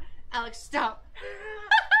 stop, Alex, stop.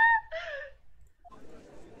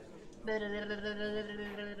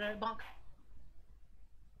 Bonk.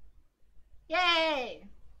 Yay!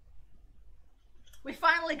 We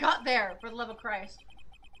finally got there, for the love of Christ.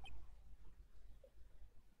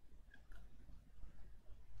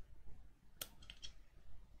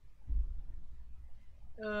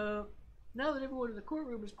 Now that everyone in the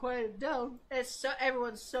courtroom is quieted down, It's so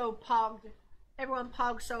everyone's so pogged. Everyone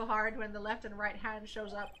pogs so hard when the left and right hand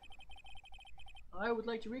shows up. I would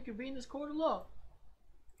like to reconvene this court of law.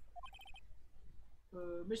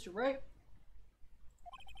 Mr. Wright?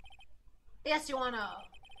 Yes, Your Honor.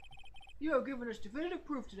 You have given us definitive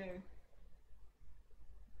proof today.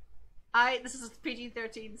 This is a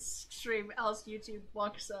PG-13 stream, else YouTube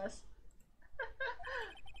blocks us.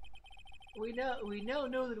 We now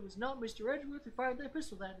know that it was not Mr. Edgeworth who fired that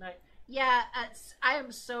pistol that night. Yeah, I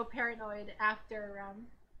am so paranoid after,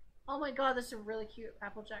 oh my god, there's some really cute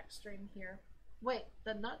Applejack stream here. Wait,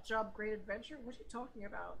 the Nut Job Great Adventure? What are you talking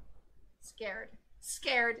about? Scared.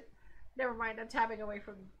 Scared! Never mind, I'm tabbing away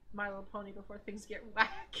from My Little Pony before things get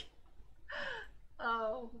whack.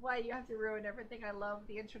 Oh, why do you have to ruin everything I love,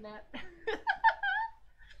 the internet?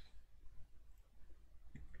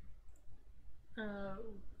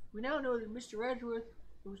 We now know that Mr. Edgeworth,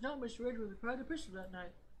 it was not Mr. Edgeworth who fired the pistol that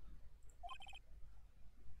night.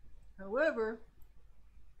 However,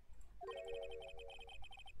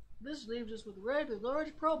 this leaves us with a rather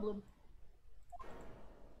large problem.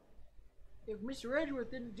 If Mr.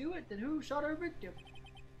 Edgeworth didn't do it, then who shot our victim?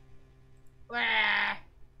 Wah!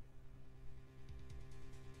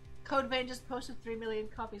 Code Vein just posted 3 million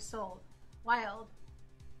copies sold. Wild.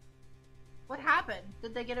 What happened?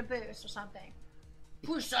 Did they get a boost or something?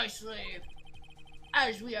 Precisely.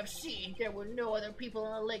 As we have seen, there were no other people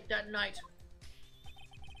on the lake that night.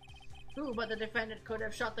 Who but the defendant could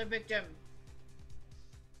have shot the victim?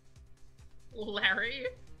 Larry?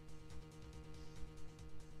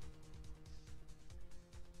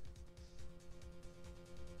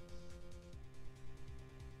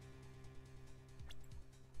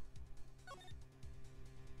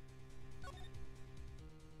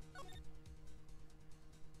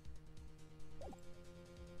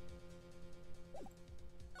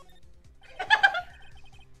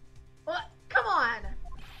 What? Come on!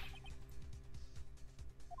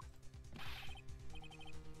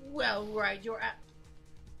 Well, right, you're at...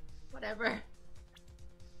 Whatever.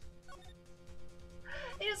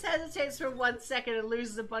 He just hesitates for 1 second and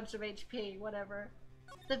loses a bunch of HP. Whatever.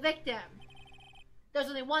 The victim. There's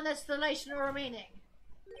only one explanation remaining.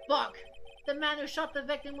 Buck. The man who shot the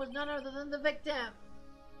victim was none other than the victim.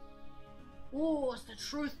 Ooh, it's the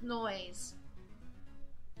truth noise.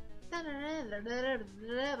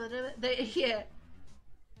 Yeah.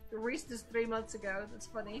 Released this 3 months ago. That's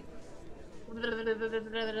funny.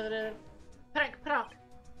 Prank, prank.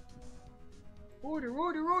 Order,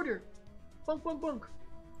 order, order! Bunk, bunk, bunk!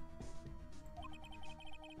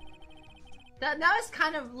 That is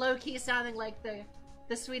kind of low-key sounding like the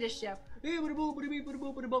Swedish chef. You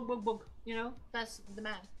know, that's the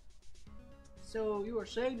man. So you are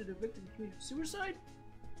saying that the victim committed suicide?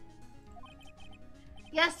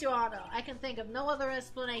 Yes, Your Honor. I can think of no other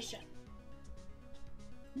explanation.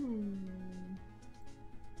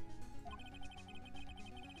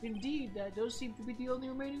 Indeed, that does seem to be the only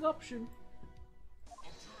remaining option.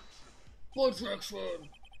 Objection!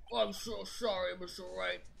 I'm so sorry, Mr.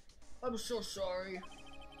 Wright. I'm so sorry.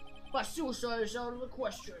 But suicide is out of the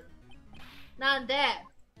question. Not dead.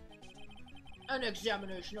 An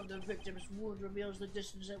examination of the victim's wound reveals the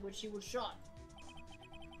distance at which he was shot.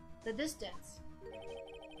 The distance.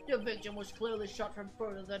 The victim was clearly shot from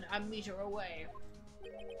further than a meter away.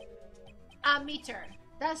 A meter.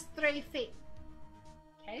 That's 3 feet.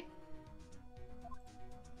 Okay.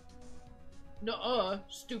 Nuh-uh,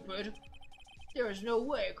 stupid. There is no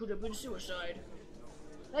way it could have been suicide.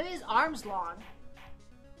 Maybe his arm's long.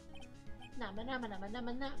 Nama nama nama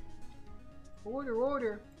nama nama. Order,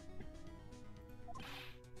 order!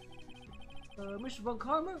 Mr. Von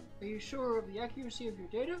Karma, are you sure of the accuracy of your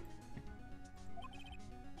data?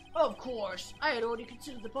 Of course! I had already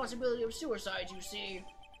considered the possibility of suicide, you see.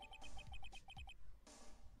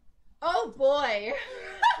 Oh boy!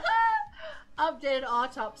 Updated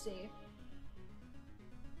autopsy.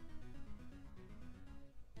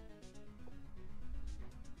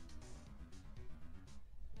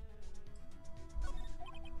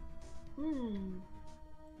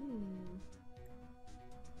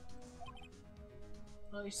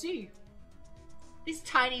 I see. These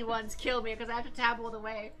tiny ones kill me because I have to tab all the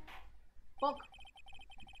way. Bonk.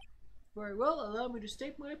 Very well, allow me to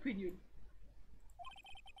state my opinion.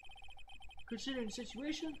 Considering the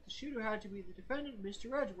situation, the shooter had to be the defendant,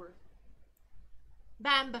 Mr. Edgeworth.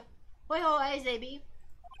 Bamb. Hoi hoi, Zaby.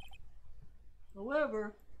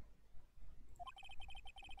 However,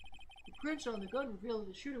 the prints on the gun reveal that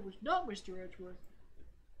the shooter was not Mr. Edgeworth.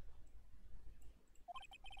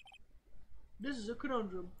 This is a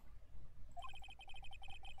conundrum.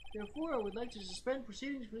 Therefore, I would like to suspend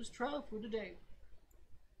proceedings for this trial for today.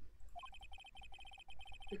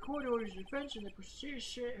 The court orders defense and the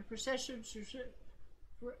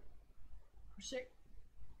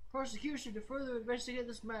prosecution to further investigate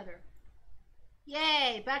this matter.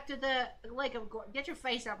 Yay! Back to the Lake of Gore. Get your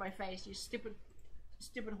face out of my face, you stupid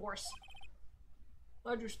horse.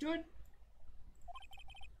 Understood?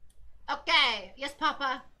 Okay. Yes,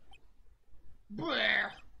 Papa.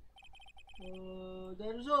 Blair.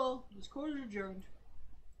 That is all. This court is adjourned.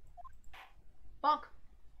 Bonk.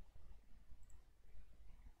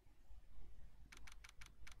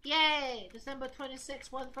 Yay! December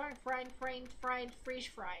 26th, one fried freeze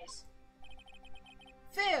fries.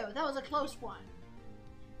 Phew, that was a close one.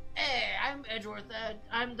 Hey, I'm Edgeworth.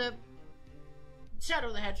 I'm the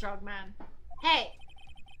Shadow the Hedgehog man. Hey!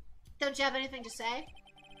 Don't you have anything to say?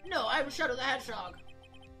 No, I'm Shadow the Hedgehog.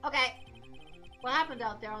 Okay. What happened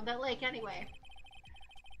out there on that lake anyway?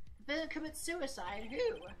 Villain commits suicide?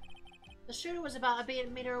 Who? The shooter was about a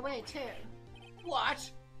meter away too.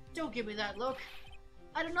 What? Don't give me that look.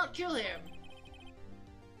 I did not kill him.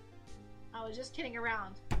 I was just kidding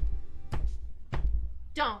around.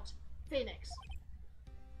 Don't. Phoenix.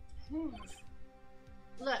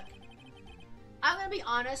 Look. I'm gonna be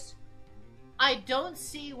honest. I don't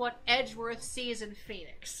see what Edgeworth sees in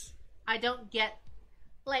Phoenix. I don't get...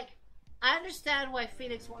 Like, I understand why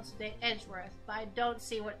Phoenix wants to date Edgeworth, but I don't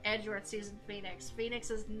see what Edgeworth sees in Phoenix.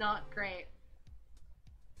 Phoenix is not great.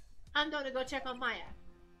 I'm going to go check on Maya.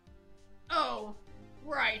 Oh,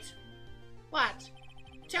 right. What?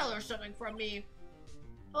 Tell her something from me.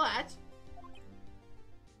 What?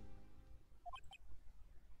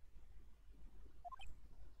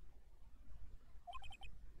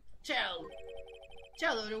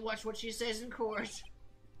 Tell her to watch what she says in court.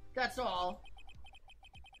 That's all.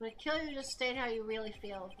 Would it kill you to just state how you really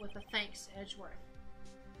feel with a thanks, Edgeworth?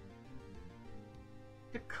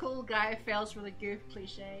 The cool guy fails for the goof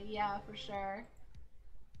cliche. Yeah, for sure.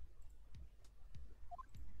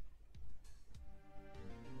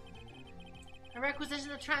 I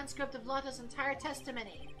requisitioned a transcript of Lotta's entire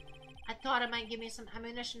testimony. I thought it might give me some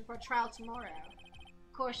ammunition for a trial tomorrow.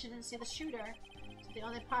 Of course, she didn't see the shooter, so the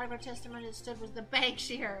only part of her testimony that stood was the bang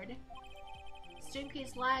she heard. Stream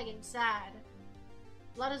keeps lagging, sad.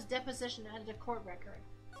 Lotta's deposition added a court record.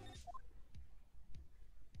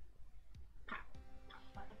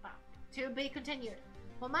 To be continued.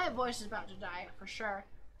 Well, my voice is about to die, for sure.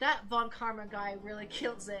 That Von Karma guy really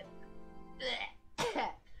kills it.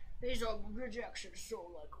 He's a rejection,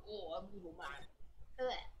 so like, oh, I'm evil man.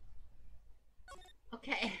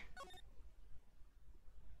 Okay.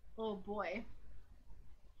 Oh boy.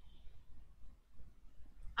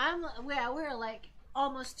 We're like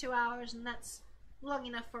almost 2 hours, and that's long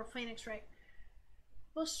enough for Phoenix Wright.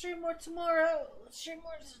 We'll stream more tomorrow. Let's stream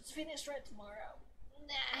more Phoenix Wright tomorrow.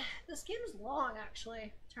 Nah, this game is long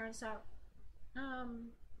actually, turns out.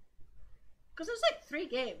 Because there's like 3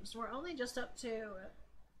 games. We're only just up to,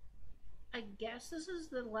 I guess this is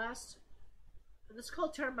the last, it's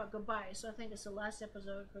called Turnabout Goodbye, so I think it's the last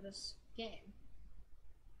episode for this game.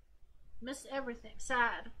 Missed everything.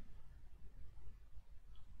 Sad.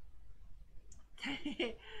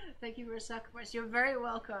 Thank you for the sacrifice. You're very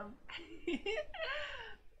welcome.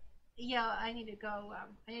 Yeah, I need to go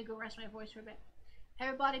rest my voice for a bit.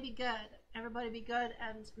 Everybody be good. Everybody be good,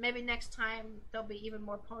 and maybe next time there'll be even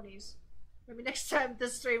more ponies. Maybe next time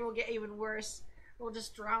this stream will get even worse. We'll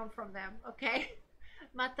just drown from them, okay?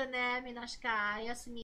 Mata ne, minashka, yasumi.